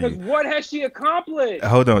it bother you? Because what has she accomplished?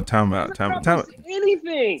 Hold on, time out.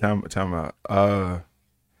 Anything? Time out. I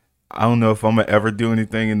don't know if I'm gonna ever do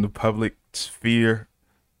anything in the public sphere.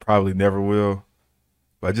 Probably never will.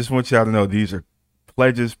 But I just want y'all to know these are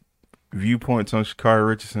Pledge's viewpoints on Sha'Carri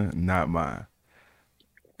Richardson, not mine.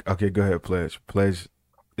 Okay, go ahead, Pledge. Pledge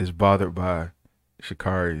is bothered by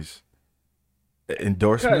Sha'Carri's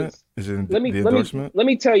Endorsement? Because Is it let me the let me endorsement? let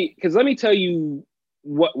me tell you, because let me tell you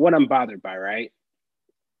what I'm bothered by, right?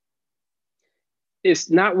 It's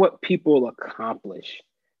not what people accomplish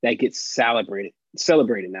that gets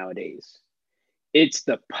celebrated nowadays. It's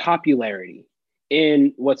the popularity.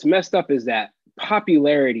 And what's messed up is that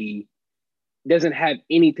popularity doesn't have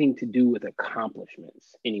anything to do with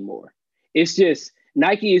accomplishments anymore. It's just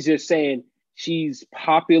Nike is just saying she's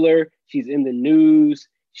popular, she's in the news,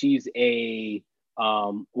 she's a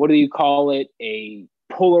what do you call it? A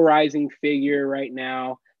polarizing figure right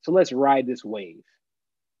now. So let's ride this wave.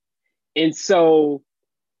 And so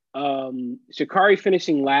Sha'Carri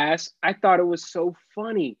finishing last, I thought it was so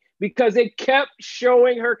funny because it kept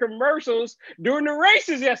showing her commercials during the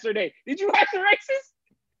races yesterday. Did you watch the races?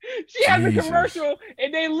 She has a Jesus. commercial,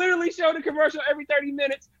 and they literally showed a commercial every 30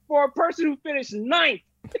 minutes for a person who finished ninth.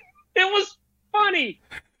 It was funny.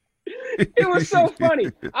 It was so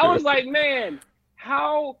funny. I was like, man,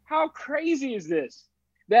 how crazy is this?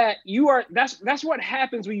 That you are that's what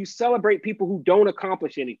happens when you celebrate people who don't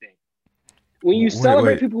accomplish anything. When you Wait,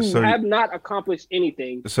 celebrate wait. people who have not accomplished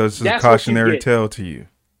anything, So this is a that's what you cautionary get. tale to you.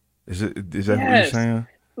 Is that what you're Yes. saying?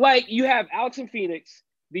 Like you have Alison Phoenix,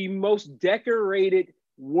 the most decorated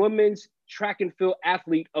women's track and field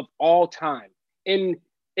athlete of all time in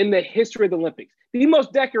the history of the Olympics. The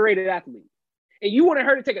most decorated athlete. And you wanted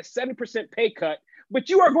her to take a 70% pay cut, but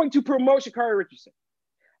you are going to promote Sha'Carri Richardson.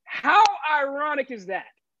 How ironic is that?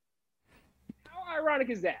 How ironic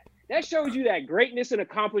is that? That shows you that greatness and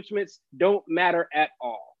accomplishments don't matter at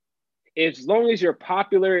all. As long as you're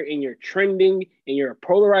popular and you're trending and you're a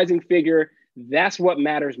polarizing figure, that's what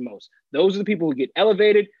matters most. Those are the people who get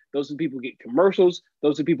elevated. Those are the people who get commercials.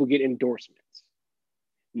 Those are the people who get endorsements.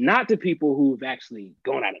 Not the people who've actually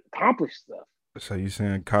gone out and accomplished stuff. So you're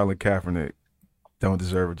saying Colin Kaepernick don't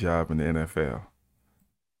deserve a job in the NFL?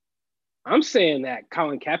 I'm saying that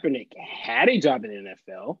Colin Kaepernick had a job in the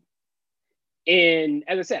NFL. And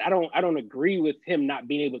as I said, I don't agree with him not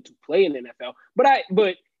being able to play in the NFL.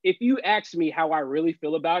 But if you ask me how I really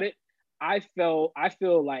feel about it, I feel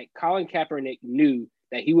like Colin Kaepernick knew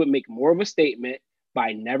that he would make more of a statement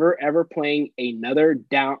by never ever playing another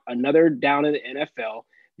down in the NFL.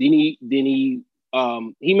 He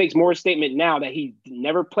makes more statement now that he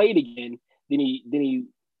never played again than he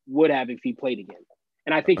would have if he played again.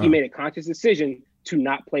 And I think he made a conscious decision to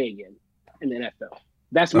not play again in the NFL.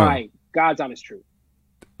 That's my God's honest truth.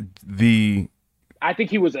 I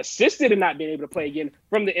think he was assisted in not being able to play again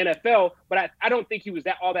from the NFL, but I don't think he was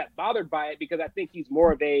all that bothered by it because I think he's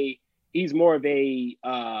more of a celebratory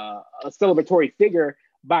figure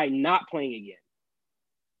by not playing again.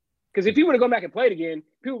 Because if he would have gone back and played again,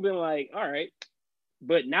 people would have been like, all right.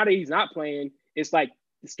 But now that he's not playing, it's like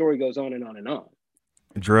the story goes on and on and on.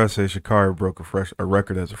 Jarrell says Sha'Carri broke a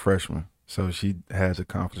record as a freshman. So she has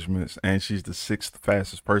accomplishments, and she's the 6th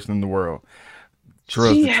fastest person in the world.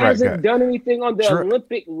 She hasn't done anything on the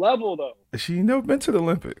Olympic level, though. She never been to the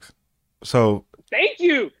Olympics. So thank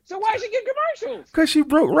you. So why is she get commercials? Because she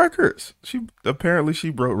broke records. She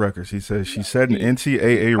broke records. He says she set an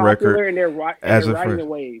NCAA record and they're as a riding the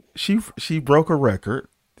wave. She broke a record.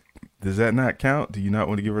 Does that not count? Do you not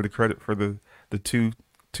want to give her the credit for the two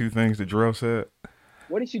things that Jarrell said?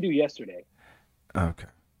 What did she do yesterday? Okay.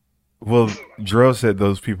 Well, Jarrell said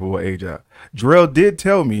those people will age out. Jarrell did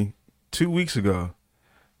tell me 2 weeks ago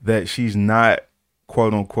that she's not,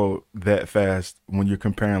 quote unquote, that fast when you're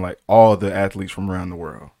comparing like all the athletes from around the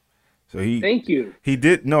world. So thank you. He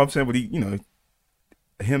did. No, I'm saying, but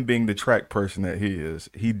him being the track person that he is,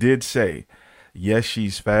 he did say, yes,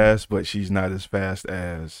 she's fast, but she's not as fast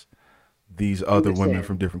as these other women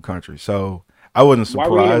from different countries. So I wasn't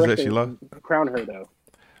surprised that she lost. Crown her though.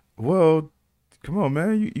 Well, come on,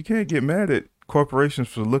 man. You can't get mad at corporations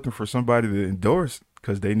for looking for somebody to endorse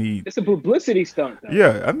because they need. It's a publicity stunt, though.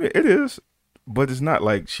 Yeah, I mean it is, but it's not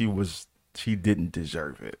like she didn't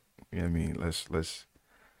deserve it. You know what I mean? Let's.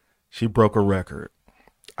 She broke a record.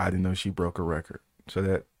 I didn't know she broke a record.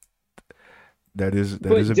 So that is a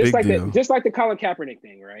big deal. Just like the Colin Kaepernick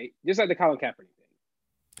thing, right? Just like the Colin Kaepernick thing.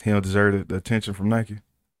 He don't deserve the attention from Nike.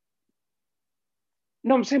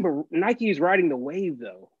 No, I'm saying, but Nike is riding the wave,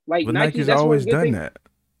 though. Like but Nike's always done that.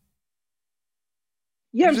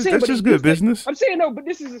 Yeah, I'm saying, that's just good business. I'm saying no, but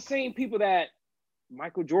this is the same people that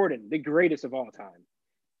Michael Jordan, the greatest of all time,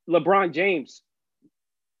 LeBron James,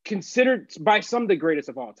 considered by some the greatest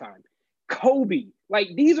of all time, Kobe. Like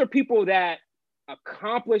these are people that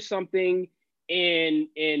accomplished something and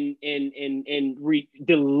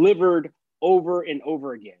delivered over and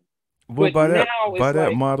over again. Well, by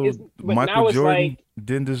that model, Michael Jordan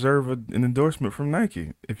didn't deserve an endorsement from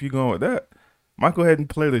Nike. If you're going with that, Michael hadn't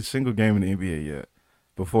played a single game in the NBA yet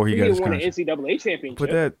before he He got his didn't win an contract. NCAA But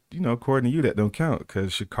championship. that, according to you, that don't count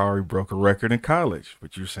because Shakari broke a record in college.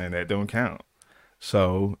 But you're saying that don't count.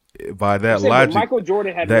 So by I'm that saying, but logic, Michael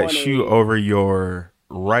Jordan had that won shoe a. over your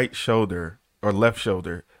right shoulder or left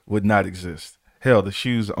shoulder would not exist. Hell, the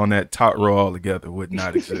shoes on that top row all together would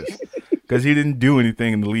not exist because he didn't do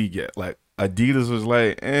anything in the league yet. Like Adidas was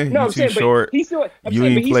like, No, you I'm too saying, but short. he still. I'm You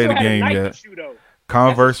saying, but ain't he played still the had a game Nike yet. shoe though.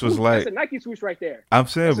 Converse was That's a like, Nike swoosh right there. I'm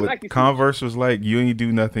saying, That's a but Nike swoosh. Converse was like, you ain't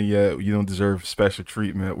do nothing yet. You don't deserve special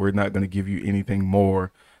treatment. We're not going to give you anything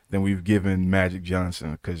more than we've given Magic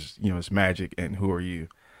Johnson because, it's Magic and who are you?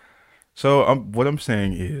 So what I'm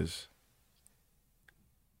saying is,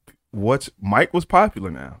 Mike was popular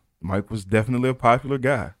now. Mike was definitely a popular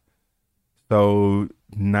guy. So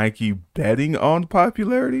Nike betting on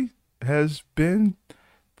popularity has been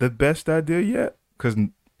the best idea yet because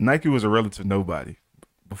Nike was a relative nobody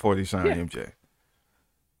before they signed MJ.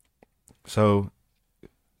 So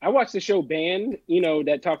I watched the show Band,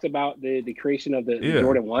 that talks about the creation of the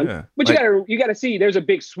Jordan 1. Yeah. But you gotta see there's a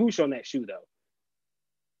big swoosh on that shoe though.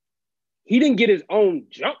 He didn't get his own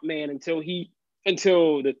jump man until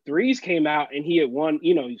the threes came out and he had won,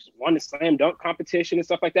 he won the slam dunk competition and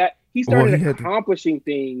stuff like that. He started accomplishing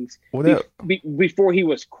things before he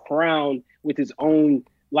was crowned with his own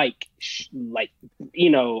logo.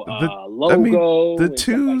 I mean,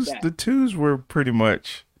 the twos were pretty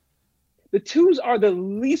much. The twos are the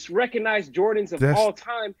least recognized Jordans of all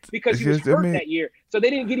time because he was hurt that year. So they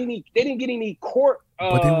didn't get any court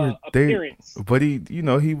appearance. But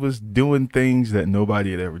he was doing things that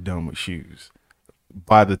nobody had ever done with shoes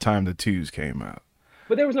by the time the twos came out.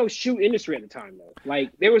 But there was no shoe industry at the time though.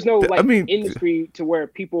 Like there was no industry to where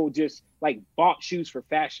people just bought shoes for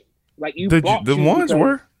fashion. Like the ones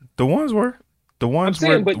were. When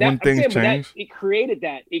things changed. It created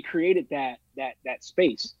that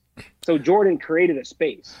space. So Jordan created a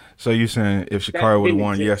space. So you're saying if Shakari would have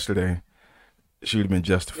won yesterday, she would have been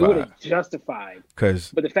justified. It would have justified.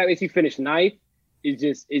 But the fact that she finished ninth is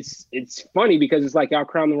just it's funny because it's like y'all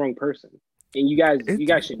crowned the wrong person, and you guys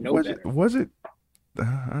should know better. Was it?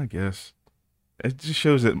 I guess it just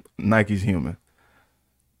shows that Nike's human.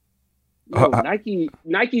 No,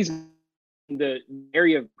 Nike's in the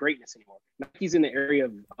area of greatness anymore. Nike's in the area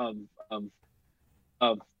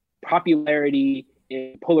of popularity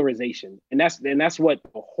and polarization, and that's what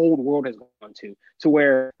the whole world has gone to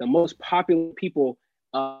where the most popular people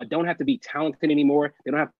don't have to be talented anymore.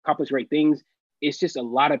 They don't have to accomplish great things. It's just a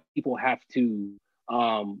lot of people have to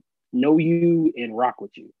know you and rock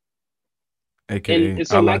with you. AKA, and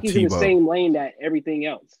so Nike's in the same lane that everything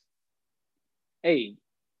else. Hey,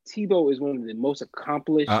 Tebow is one of the most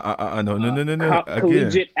accomplished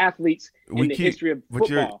collegiate athletes in the history of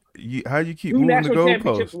football. How you keep moving the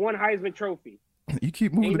goalposts? One Heisman Trophy. You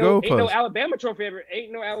keep moving the goalposts. Ain't no Alabama trophy ever.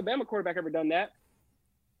 Ain't no Alabama quarterback ever done that.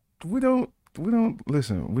 We don't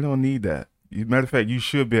listen. We don't need that. Matter of fact, you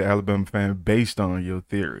should be an Alabama fan based on your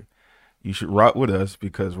theory. You should rock with us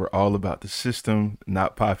because we're all about the system,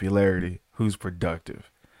 not popularity. Who's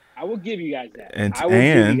productive? I will give you guys that. And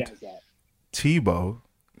Tebow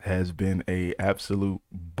has been a absolute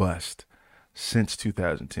bust since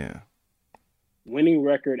 2010. Winning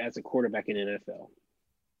record as a quarterback in the NFL.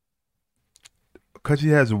 Because he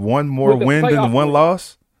has one more win than one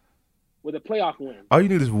loss? With a playoff win. All you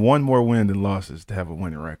need is one more win than losses to have a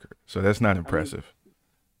winning record. So that's not impressive.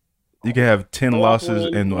 You can have 10 losses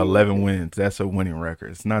and 11 wins. That's a winning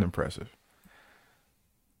record. It's not impressive.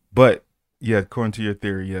 But, yeah, according to your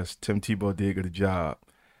theory, yes, Tim Tebow did get a job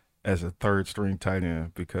as a third-string tight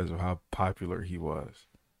end because of how popular he was.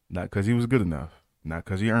 Not because he was good enough. Not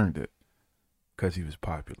because he earned it. Because he was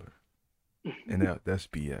popular. And that's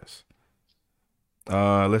BS.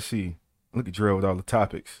 Let's see. Look at Drill with all the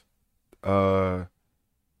topics. Drill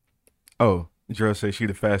says she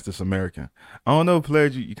the fastest American. I don't know,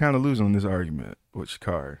 Pledge. You kind of losing on this argument with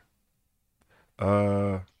Shakari.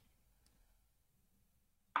 As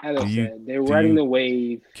I said, they're riding the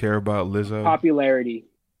wave. Care about Lizzo? Popularity.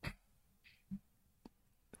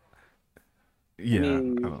 Yeah,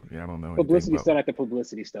 I don't know. Publicity stunt after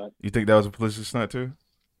publicity stunt. You think that was a publicity stunt too?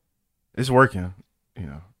 It's working,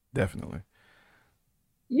 definitely.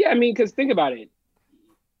 Yeah, because think about it.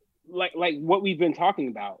 Like what we've been talking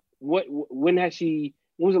about. When was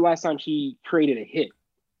the last time she created a hit?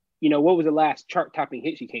 What was the last chart-topping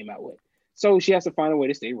hit she came out with? So she has to find a way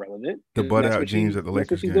to stay relevant. The butt-out jeans at the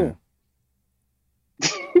Lakers game.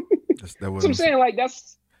 That's what I'm saying. Like that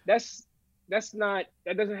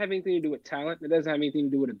doesn't have anything to do with talent. It doesn't have anything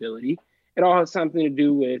to do with ability. It all has something to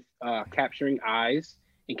do with capturing eyes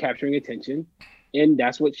and capturing attention, and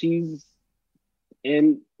that's what she's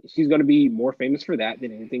and she's going to be more famous for that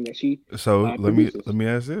than anything that she So produces. let me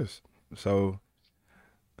ask this. So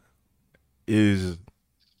is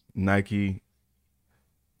Nike,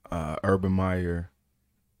 Urban Meyer,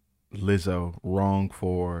 Lizzo wrong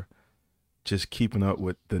for just keeping up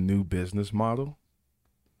with the new business model?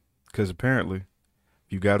 Because apparently,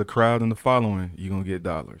 if you got a crowd and the following, you're gonna get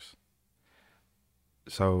dollars.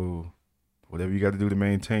 So whatever you got to do to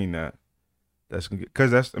maintain that, that's gonna get,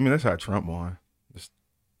 because that's how Trump won. Just,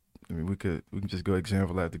 we can just go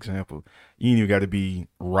example after example. You ain't even got to be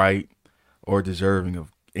right or deserving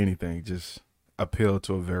of anything. Just appeal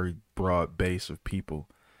to a very broad base of people,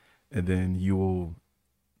 and then you will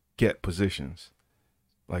get positions.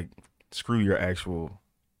 Like, screw your actual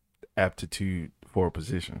aptitude for a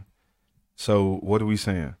position. So what are we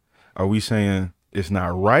saying? Are we saying it's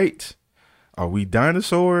not right? Are we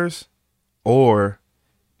dinosaurs? Or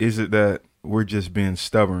is it that we're just being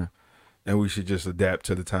stubborn and we should just adapt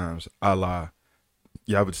to the times? A la,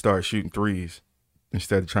 y'all would start shooting threes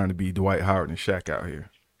instead of trying to be Dwight Howard and Shaq out here.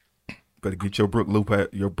 Better get your Brooke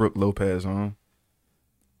Lopez on.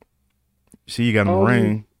 See, you got him a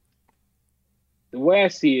ring. The way I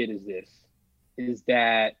see it is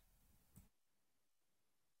that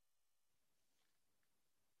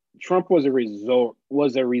Trump was a result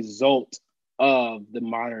of the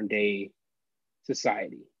modern day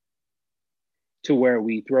society, to where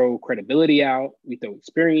we throw credibility out, we throw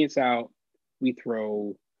experience out, we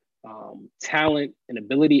throw talent and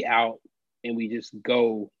ability out, and we just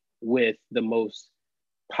go with the most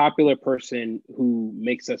popular person who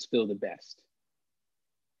makes us feel the best.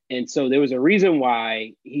 And so there was a reason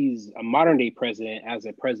why he's a modern day president as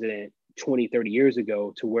a president 20, 30 years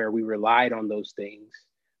ago, to where we relied on those things.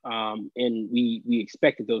 And we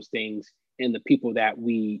expected those things in the people that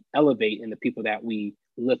we elevate and the people that we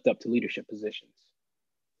lift up to leadership positions.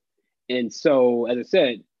 And so, as I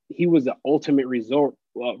said, he was the ultimate result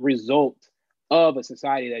of a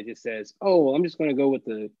society that just says, oh, well, I'm just going to go with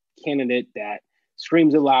the candidate that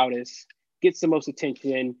screams the loudest, gets the most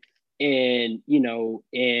attention, and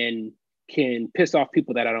and can piss off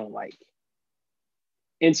people that I don't like.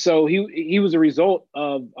 And so he was a result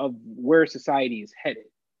of where society is headed.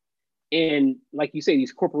 And like you say,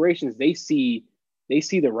 these corporations, they see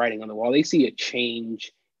the writing on the wall. They see a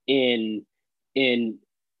change in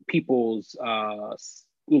people's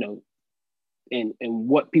and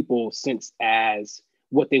what people sense as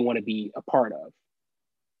what they want to be a part of.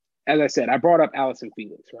 As I said, I brought up Allison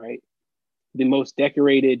Felix, right? The most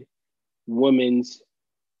decorated women's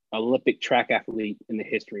Olympic track athlete in the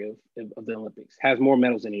history of the Olympics, has more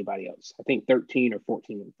medals than anybody else. I think 13 or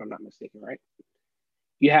 14, if I'm not mistaken, right?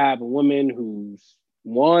 You have a woman who's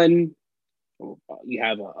won. You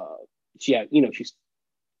have she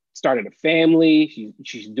started a family.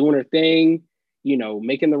 She's doing her thing,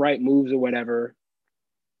 making the right moves or whatever.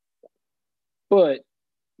 But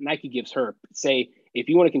Nike gives her, say, if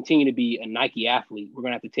you want to continue to be a Nike athlete, we're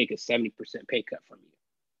going to have to take a 70% pay cut from you.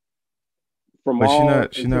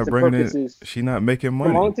 But she's not bringing it. She's not making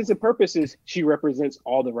money. From all intents and purposes, she represents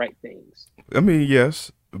all the right things. I mean,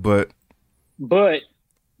 yes, but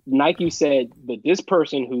Nike said, but this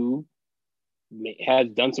person who has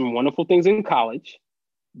done some wonderful things in college,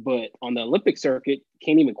 but on the Olympic circuit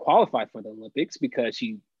can't even qualify for the Olympics because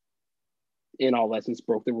she, in all lessons,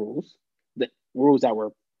 broke the rules that were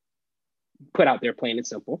put out there, plain and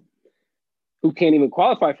simple, who can't even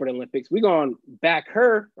qualify for the Olympics. We're going to back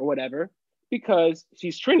her or whatever because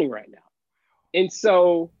she's trending right now. And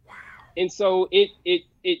so,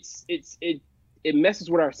 it messes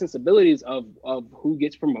with our sensibilities of who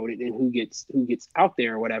gets promoted and who gets out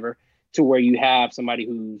there or whatever, to where you have somebody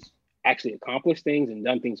who's actually accomplished things and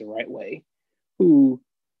done things the right way, who,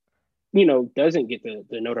 doesn't get the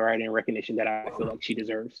notoriety and recognition that I feel like she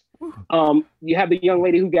deserves. You have the young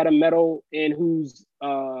lady who got a medal and who's,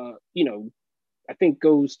 I think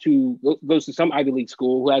goes to some Ivy League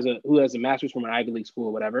school, who has a master's from an Ivy League school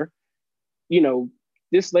or whatever.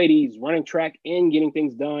 This lady's running track and getting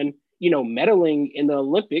things done, medaling in the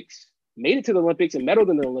Olympics, made it to the Olympics and medaled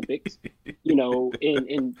in the Olympics,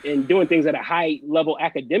 and doing things at a high level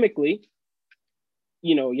academically,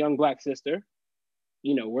 young Black sister,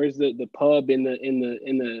 where's the pub in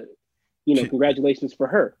the congratulations for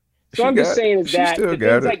her. So I'm just saying is that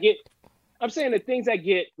the things that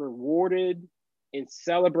get rewarded and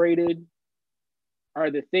celebrated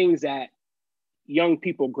are the things that young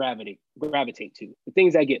people gravitate to. The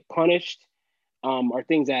things that get punished are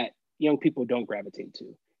things that young people don't gravitate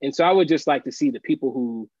to. And so I would just like to see the people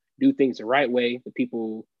who do things the right way, the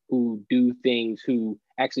people who do things, who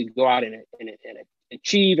actually go out and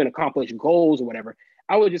achieve and accomplish goals or whatever.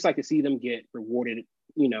 I would just like to see them get rewarded,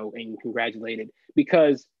 and congratulated,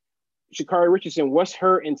 because Sha'Carri Richardson, what's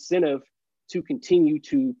her incentive to continue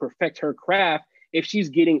to perfect her craft if she's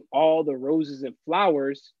getting all the roses and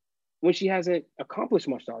flowers when she hasn't accomplished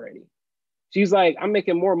much already? She's like, I'm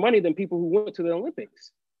making more money than people who went to the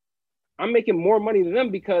Olympics. I'm making more money than them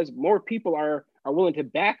because more people are willing to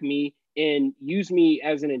back me and use me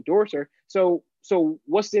as an endorser. So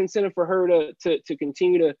what's the incentive for her to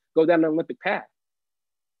continue to go down the Olympic path?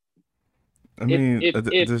 I mean,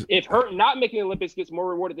 if her not making the Olympics gets more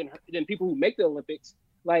rewarded than people who make the Olympics,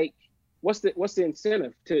 like what's the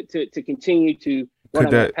incentive to continue to run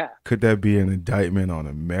on that path? Could that be an indictment on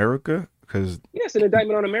America? Because yes, an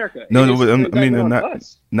indictment on America.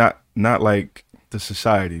 Not like the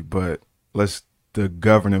society, but the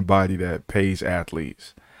governing body that pays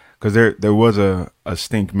athletes. Because there was a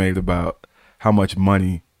stink made about how much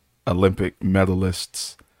money Olympic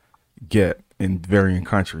medalists get in varying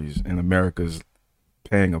countries, and America's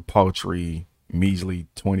paying a paltry, measly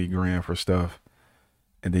 $20,000 for stuff,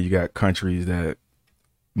 and then you got countries that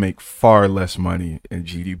make far less money and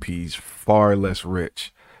GDPs far less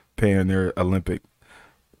rich, paying their Olympic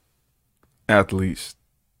athletes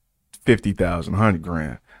 $50,000,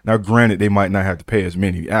 $100,000. Now, granted, they might not have to pay as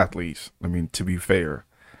many athletes. I mean, to be fair,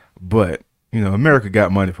 but America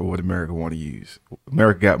got money for what America want to use.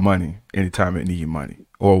 America got money anytime it needs money,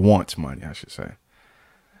 or wants money, I should say.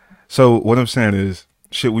 So what I'm saying is,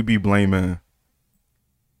 should we be blaming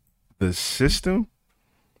the system?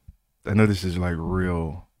 I know this is like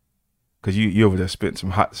real, because you over there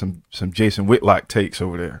spitting some Jason Whitlock takes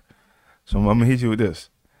over there. So I'm gonna hit you with this.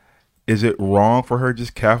 Is it wrong for her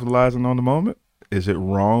just capitalizing on the moment? Is it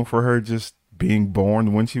wrong for her just being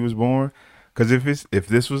born when she was born? Because if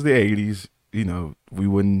this was the 80s, we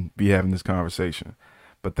wouldn't be having this conversation.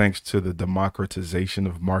 But thanks to the democratization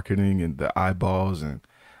of marketing and the eyeballs and,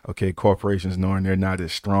 corporations knowing they're not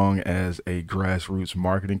as strong as a grassroots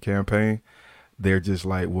marketing campaign, they're just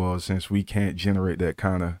like, well, since we can't generate that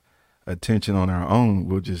kind of attention on our own,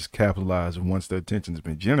 we'll just capitalize once the attention's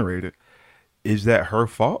been generated. Is that her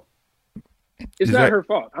fault? It's not her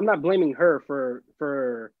fault. I'm not blaming her for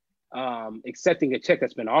accepting a check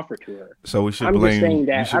that's been offered to her. So we should blame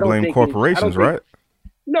corporations, right?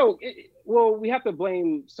 No, we have to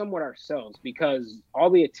blame somewhat ourselves, because all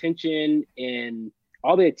the attention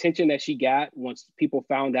that she got once people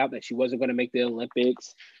found out that she wasn't going to make the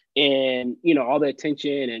Olympics, and all the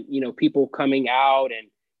attention and people coming out and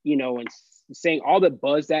and saying all the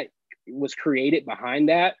buzz that was created behind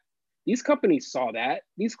that. These companies saw that.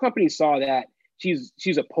 These companies saw that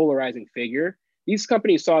she's a polarizing figure. These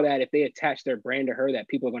companies saw that if they attach their brand to her, that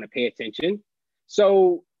people are going to pay attention.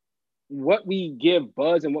 So what we give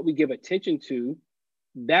buzz and what we give attention to,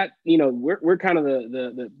 that we're kind of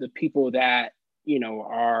the people that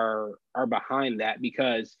are behind that,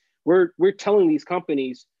 because we're telling these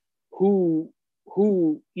companies who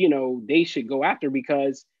they should go after,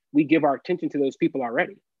 because we give our attention to those people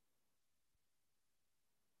already.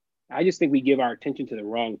 I just think we give our attention to the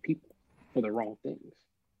wrong people for the wrong things.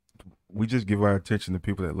 We just give our attention to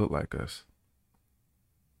people that look like us.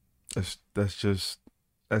 That's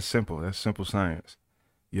simple. That's simple science.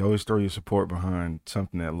 You always throw your support behind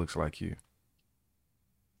something that looks like you.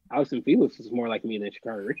 Allyson Felix is more like me than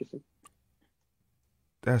Sha'Carri Richardson.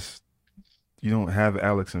 You don't have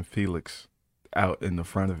Alex and Felix out in the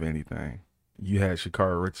front of anything. You had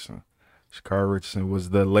Sha'Carri Richardson. Sha'Carri Richardson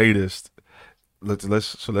was the latest. Let's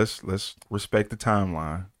respect the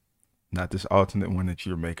timeline, not this alternate one that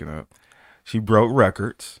you're making up. She broke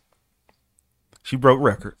records. She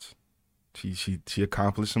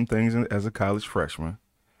accomplished some things as a college freshman.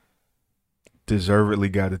 Deservedly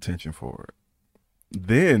got attention for it.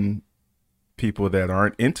 Then people that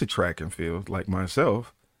aren't into track and field, like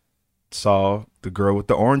myself, saw the girl with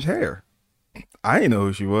the orange hair. I didn't know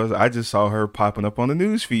who she was. I just saw her popping up on the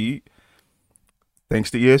news feed, thanks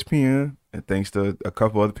to ESPN and thanks to a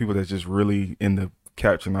couple other people that's just really into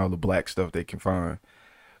capturing all the black stuff they can find.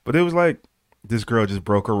 But it was like this girl just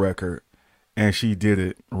broke a record, and she did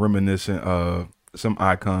it reminiscent of some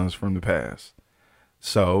icons from the past.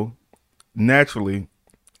 So naturally,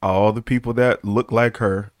 all the people that looked like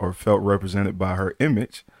her or felt represented by her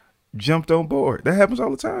image jumped on board. That happens all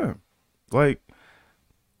the time. Like,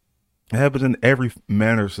 it happens in every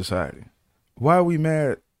manner of society. Why are we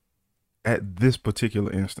mad at this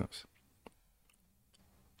particular instance?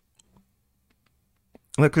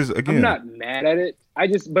 Like, because again, I'm not mad at it. I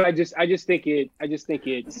just think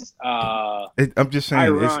it's. I'm just saying.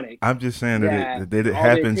 Ironic. I'm just saying that it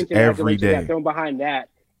happens every day. Thrown behind that,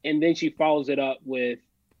 and then she follows it up with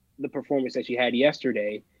the performance that she had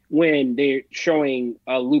yesterday, when they're showing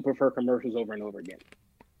a loop of her commercials over and over again.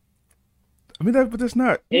 I mean, but that's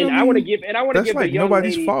not. And I want to give the young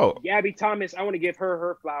nobody's lady, fault. Gabby Thomas. I want to give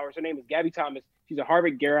her flowers. Her name is Gabby Thomas. She's a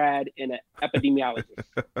Harvard grad and an epidemiologist.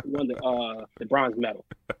 Won the bronze medal.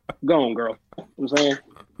 Go on, girl. You know what I'm saying.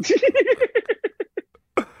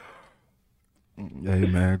 Hey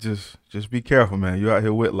man, just be careful, man. You out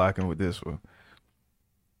here Whitlocking with this one.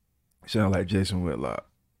 Sound like Jason Whitlock,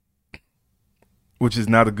 which is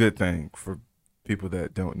not a good thing for people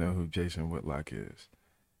that don't know who Jason Whitlock is.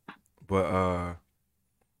 But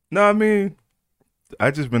no, I mean,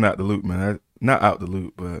 I just been out the loop, man. Not out the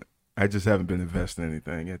loop, but I just haven't been investing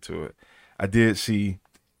anything into it. I did see,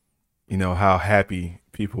 how happy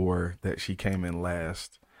people were that she came in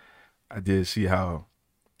last. I did see how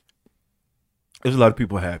there was a lot of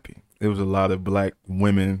people happy. There was a lot of black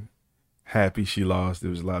women happy she lost. There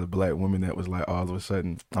was a lot of black women that was like, all of a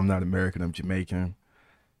sudden, I'm not American, I'm Jamaican.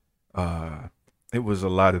 It was a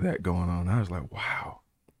lot of that going on. I was like, wow.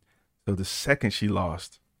 So the second she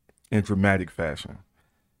lost in dramatic fashion,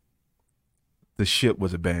 the ship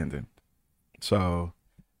was abandoned. So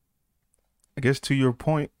I guess to your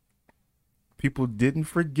point, people didn't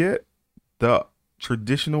forget the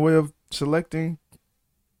traditional way of selecting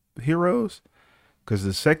heroes, because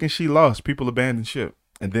the second she lost, people abandoned ship.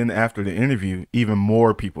 And then after the interview, even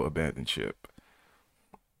more people abandoned ship.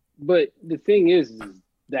 But the thing is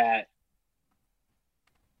that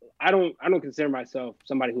I don't consider myself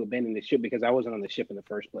somebody who abandoned the ship, because I wasn't on the ship in the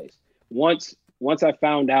first place. Once I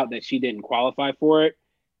found out that she didn't qualify for it,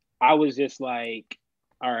 I was just like,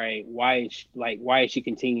 all right, why is she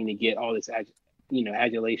continuing to get all this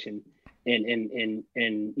adulation and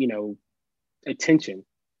attention?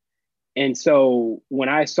 And so when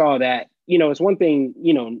I saw that, it's one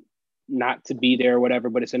thing, not to be there or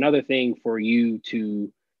whatever, but it's another thing for you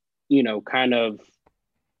to, kind of,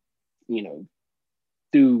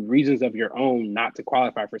 through reasons of your own, not to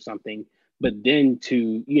qualify for something, but then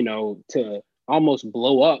to almost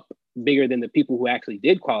blow up bigger than the people who actually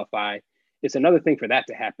did qualify. It's another thing for that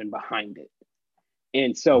to happen behind it.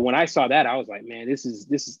 And so when I saw that, I was like, man, this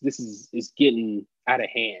is getting out of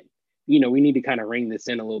hand. We need to kind of rein this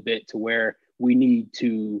in a little bit to where we need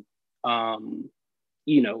to,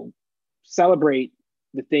 celebrate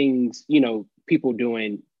the things, people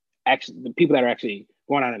doing, actually, the people that are actually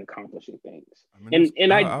going out and accomplishing things.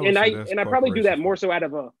 I probably do that more so out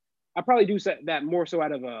of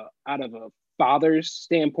a father's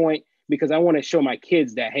standpoint, because I want to show my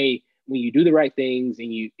kids that, hey, when you do the right things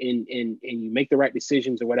and you make the right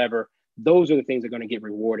decisions or whatever, those are the things that are going to get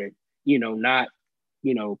rewarded, not,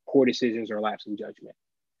 poor decisions or lapse in judgment,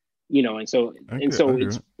 and so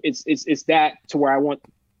it's that, to where I want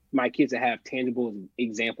my kids to have tangible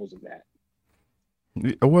examples of that.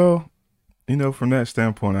 Well, from that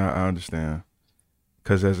standpoint, I understand,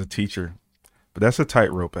 because as a teacher, but that's a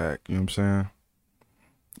tightrope act. You know what I'm saying?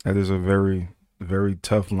 That is a very, very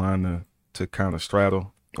tough line to kind of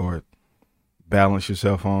straddle or balance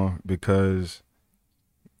yourself on, because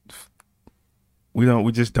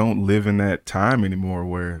we just don't live in that time anymore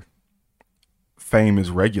where fame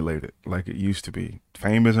is regulated like it used to be.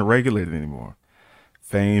 Fame isn't regulated anymore.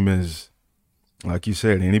 Fame is, like you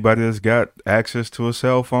said, anybody that's got access to a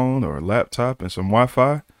cell phone or a laptop and some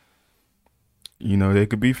Wi-Fi, they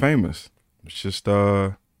could be famous. It's just,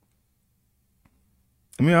 I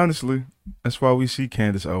mean, honestly, that's why we see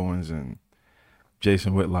Candace Owens and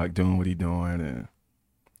Jason Whitlock doing what he's doing and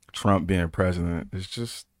Trump being president. It's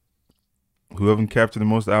just whoever can capture the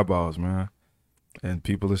most eyeballs, man. And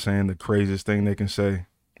people are saying the craziest thing they can say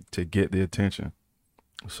to get the attention.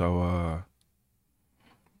 So,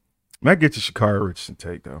 might get to Sha'Carri Richardson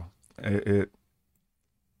take, though. It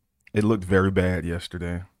looked very bad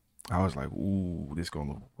yesterday. I was like, ooh, this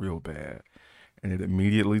gonna look real bad. And it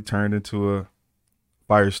immediately turned into a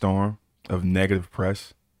firestorm of negative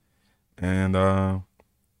press. And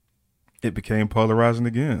it became polarizing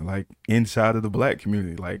again, like inside of the black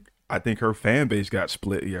community. Like, I think her fan base got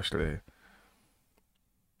split yesterday.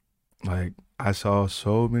 Like, I saw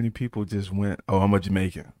so many people just went, oh, I'm a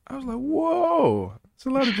Jamaican. I was like, whoa.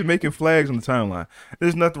 There's a lot of Jamaican flags on the timeline.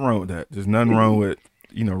 There's nothing wrong with that. There's nothing wrong with,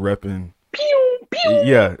 repping. Pew, pew.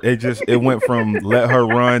 Yeah, it went from let her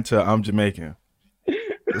run to I'm Jamaican.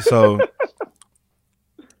 So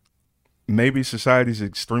maybe society's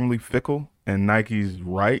extremely fickle and Nike's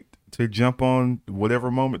right to jump on whatever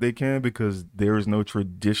moment they can, because there is no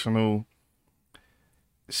traditional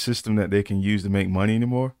system that they can use to make money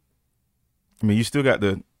anymore. I mean, you still got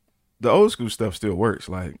the old school stuff still works.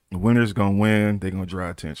 Like, the winner's gonna win, they're gonna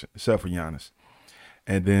draw attention, except for Giannis.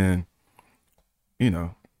 And then,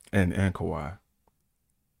 and Kawhi.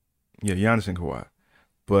 Yeah, Giannis and Kawhi.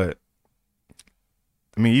 But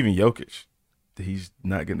I mean, even Jokic, he's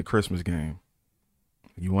not getting the Christmas game.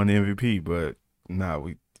 You won the MVP, but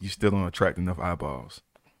you still don't attract enough eyeballs.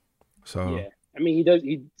 So yeah, I mean,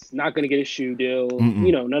 he's not going to get a shoe deal.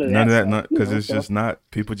 None of that. Because it's just not.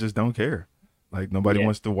 People just don't care. Like nobody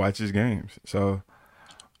wants to watch his games. So,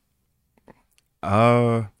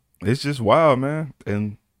 it's just wild, man.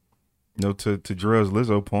 And to Drill's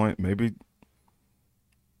Lizzo point, maybe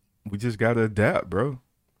we just gotta adapt, bro.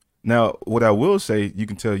 Now, what I will say, you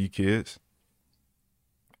can tell you kids,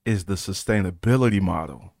 is the sustainability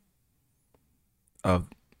model of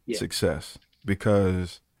success,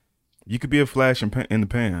 because you could be a flash in the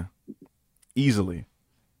pan easily,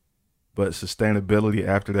 but sustainability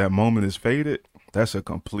after that moment is faded. That's a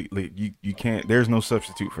completely you can't. There's no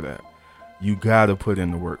substitute for that. You gotta put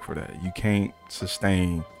in the work for that. You can't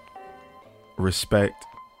sustain respect.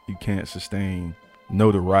 You can't sustain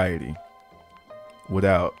notoriety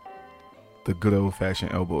without the good old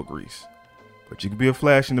fashioned elbow grease. But you can be a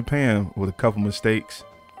flash in the pan with a couple mistakes.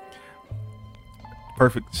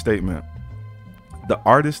 Perfect statement. The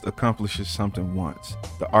artist accomplishes something once.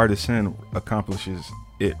 The artisan accomplishes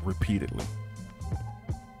it repeatedly.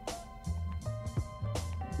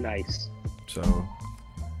 Nice. So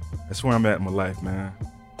that's where I'm at in my life, man.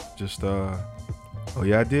 Just oh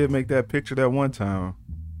yeah, I did make that picture that one time.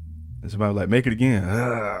 It's about like make it again.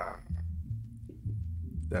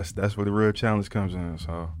 That's where the real challenge comes in.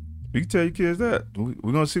 So you can tell your kids that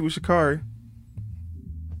we're gonna see with Sha'Carri.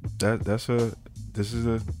 This is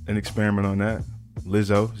an experiment on that.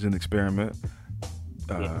 Lizzo is an experiment.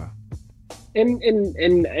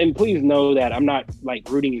 And please know that I'm not like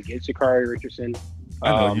rooting against Sha'Carri Richardson.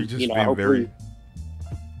 I know you're just being very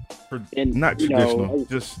not traditional.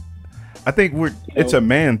 Just I think it's a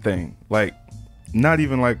man thing. Like not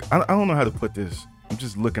even like I don't know how to put this. I'm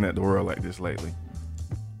just looking at the world like this lately.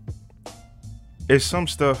 It's some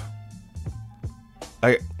stuff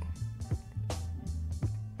like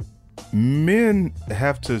men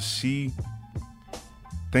have to see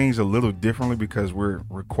things a little differently because we're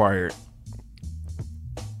required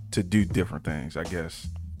to do different things, I guess.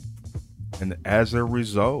 And as a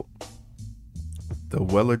result, the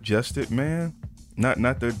well-adjusted man, not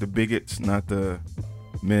the bigots, not the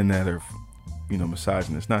men that are,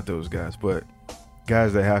 misogynists, not those guys, but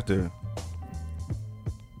guys that have to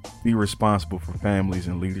be responsible for families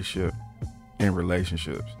and leadership and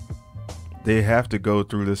relationships. They have to go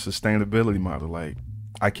through the sustainability model. Like,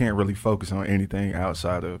 I can't really focus on anything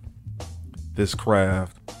outside of this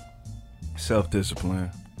craft, self-discipline,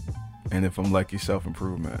 and if I'm lucky,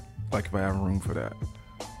 self-improvement. Like if I have room for that.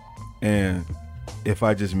 And if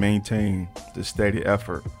I just maintain the steady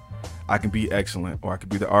effort, I can be excellent, or I could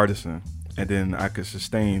be the artisan, and then I could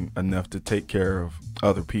sustain enough to take care of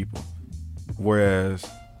other people. Whereas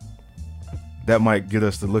that might get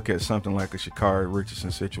us to look at something like a Sha'Carri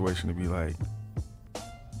Richardson situation to be like,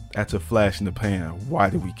 that's a flash in the pan. Why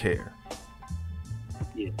do we care?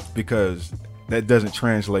 Yeah. Because that doesn't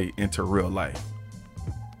translate into real life.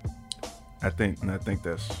 I think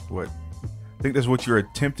that's what you're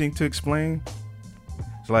attempting to explain.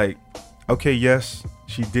 It's like, okay, yes,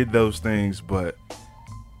 she did those things, but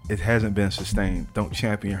it hasn't been sustained. Don't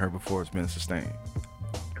champion her before it's been sustained.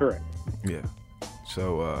 Correct. Yeah.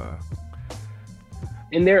 So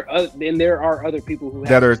and there are other people who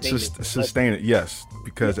that are sustained it, yes,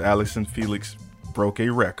 because Allyson Felix broke a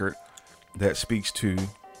record that speaks to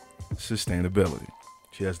sustainability.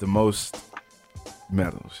 She has the most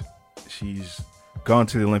medals. She's gone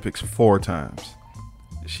to the Olympics 4 times.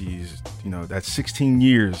 She's, that's 16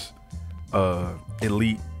 years of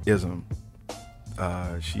elitism.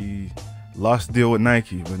 She lost the deal with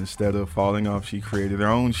Nike, but instead of falling off, she created her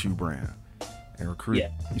own shoe brand and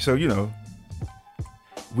recruited. Yeah. So,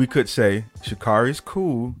 we could say Sha'Carri's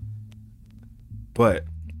cool, but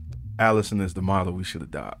Allyson is the model we should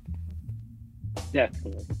adopt.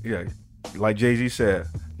 Definitely. Yeah. Like Jay-Z said,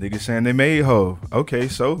 niggas saying they made Hov. Okay,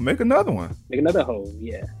 so make another one. Make another Hov,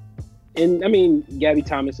 yeah. And I mean, Gabby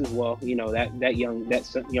Thomas as well. That young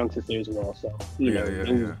sister as well. So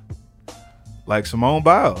yeah. Like Simone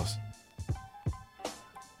Biles.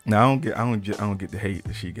 Now I don't get the hate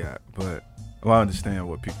that she got, but I understand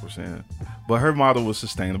what people are saying. But her model was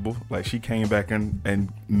sustainable. Like she came back and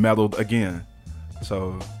medaled again,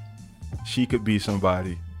 so she could be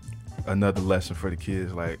somebody. Another lesson for the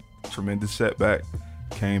kids. Like tremendous setback,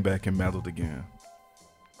 came back and medaled again.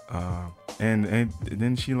 And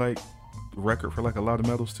then she like record for like a lot of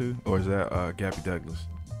medals too, or is that Gabby Douglas?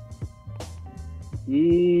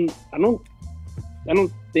 I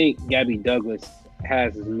don't think Gabby Douglas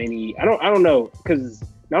has as many. I don't know, because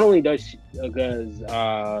not only does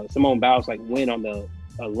Simone Biles like win on the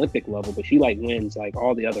Olympic level, but she like wins like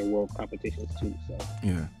all the other world competitions too. So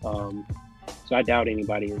yeah. So I doubt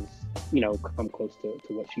anybody has come close to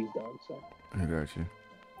what she's done. So I got you.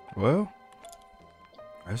 Well,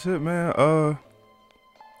 that's it, man. I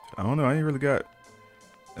don't know. I ain't really got.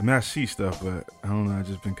 I mean, I see stuff, but I don't know. I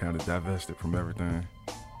just been kind of divested from everything.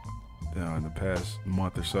 In the past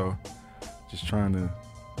month or so, just trying to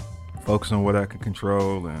focus on what I can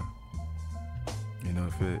control, and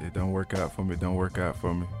if it don't work out for me, it don't work out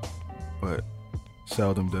for me. But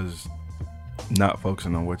seldom does not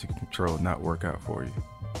focusing on what you can control not work out for you.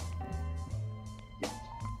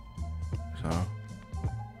 So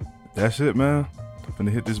that's it, man. I'm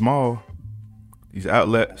finna hit this mall, these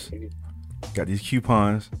outlets, got these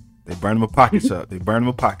coupons. They burn my pockets up.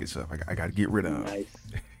 I got to get rid of them. Nice.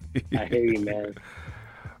 I hear you, man.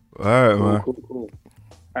 All right, man. Cool.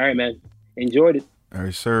 All right, man. Enjoyed it. All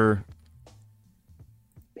right, sir.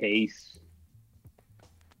 Peace.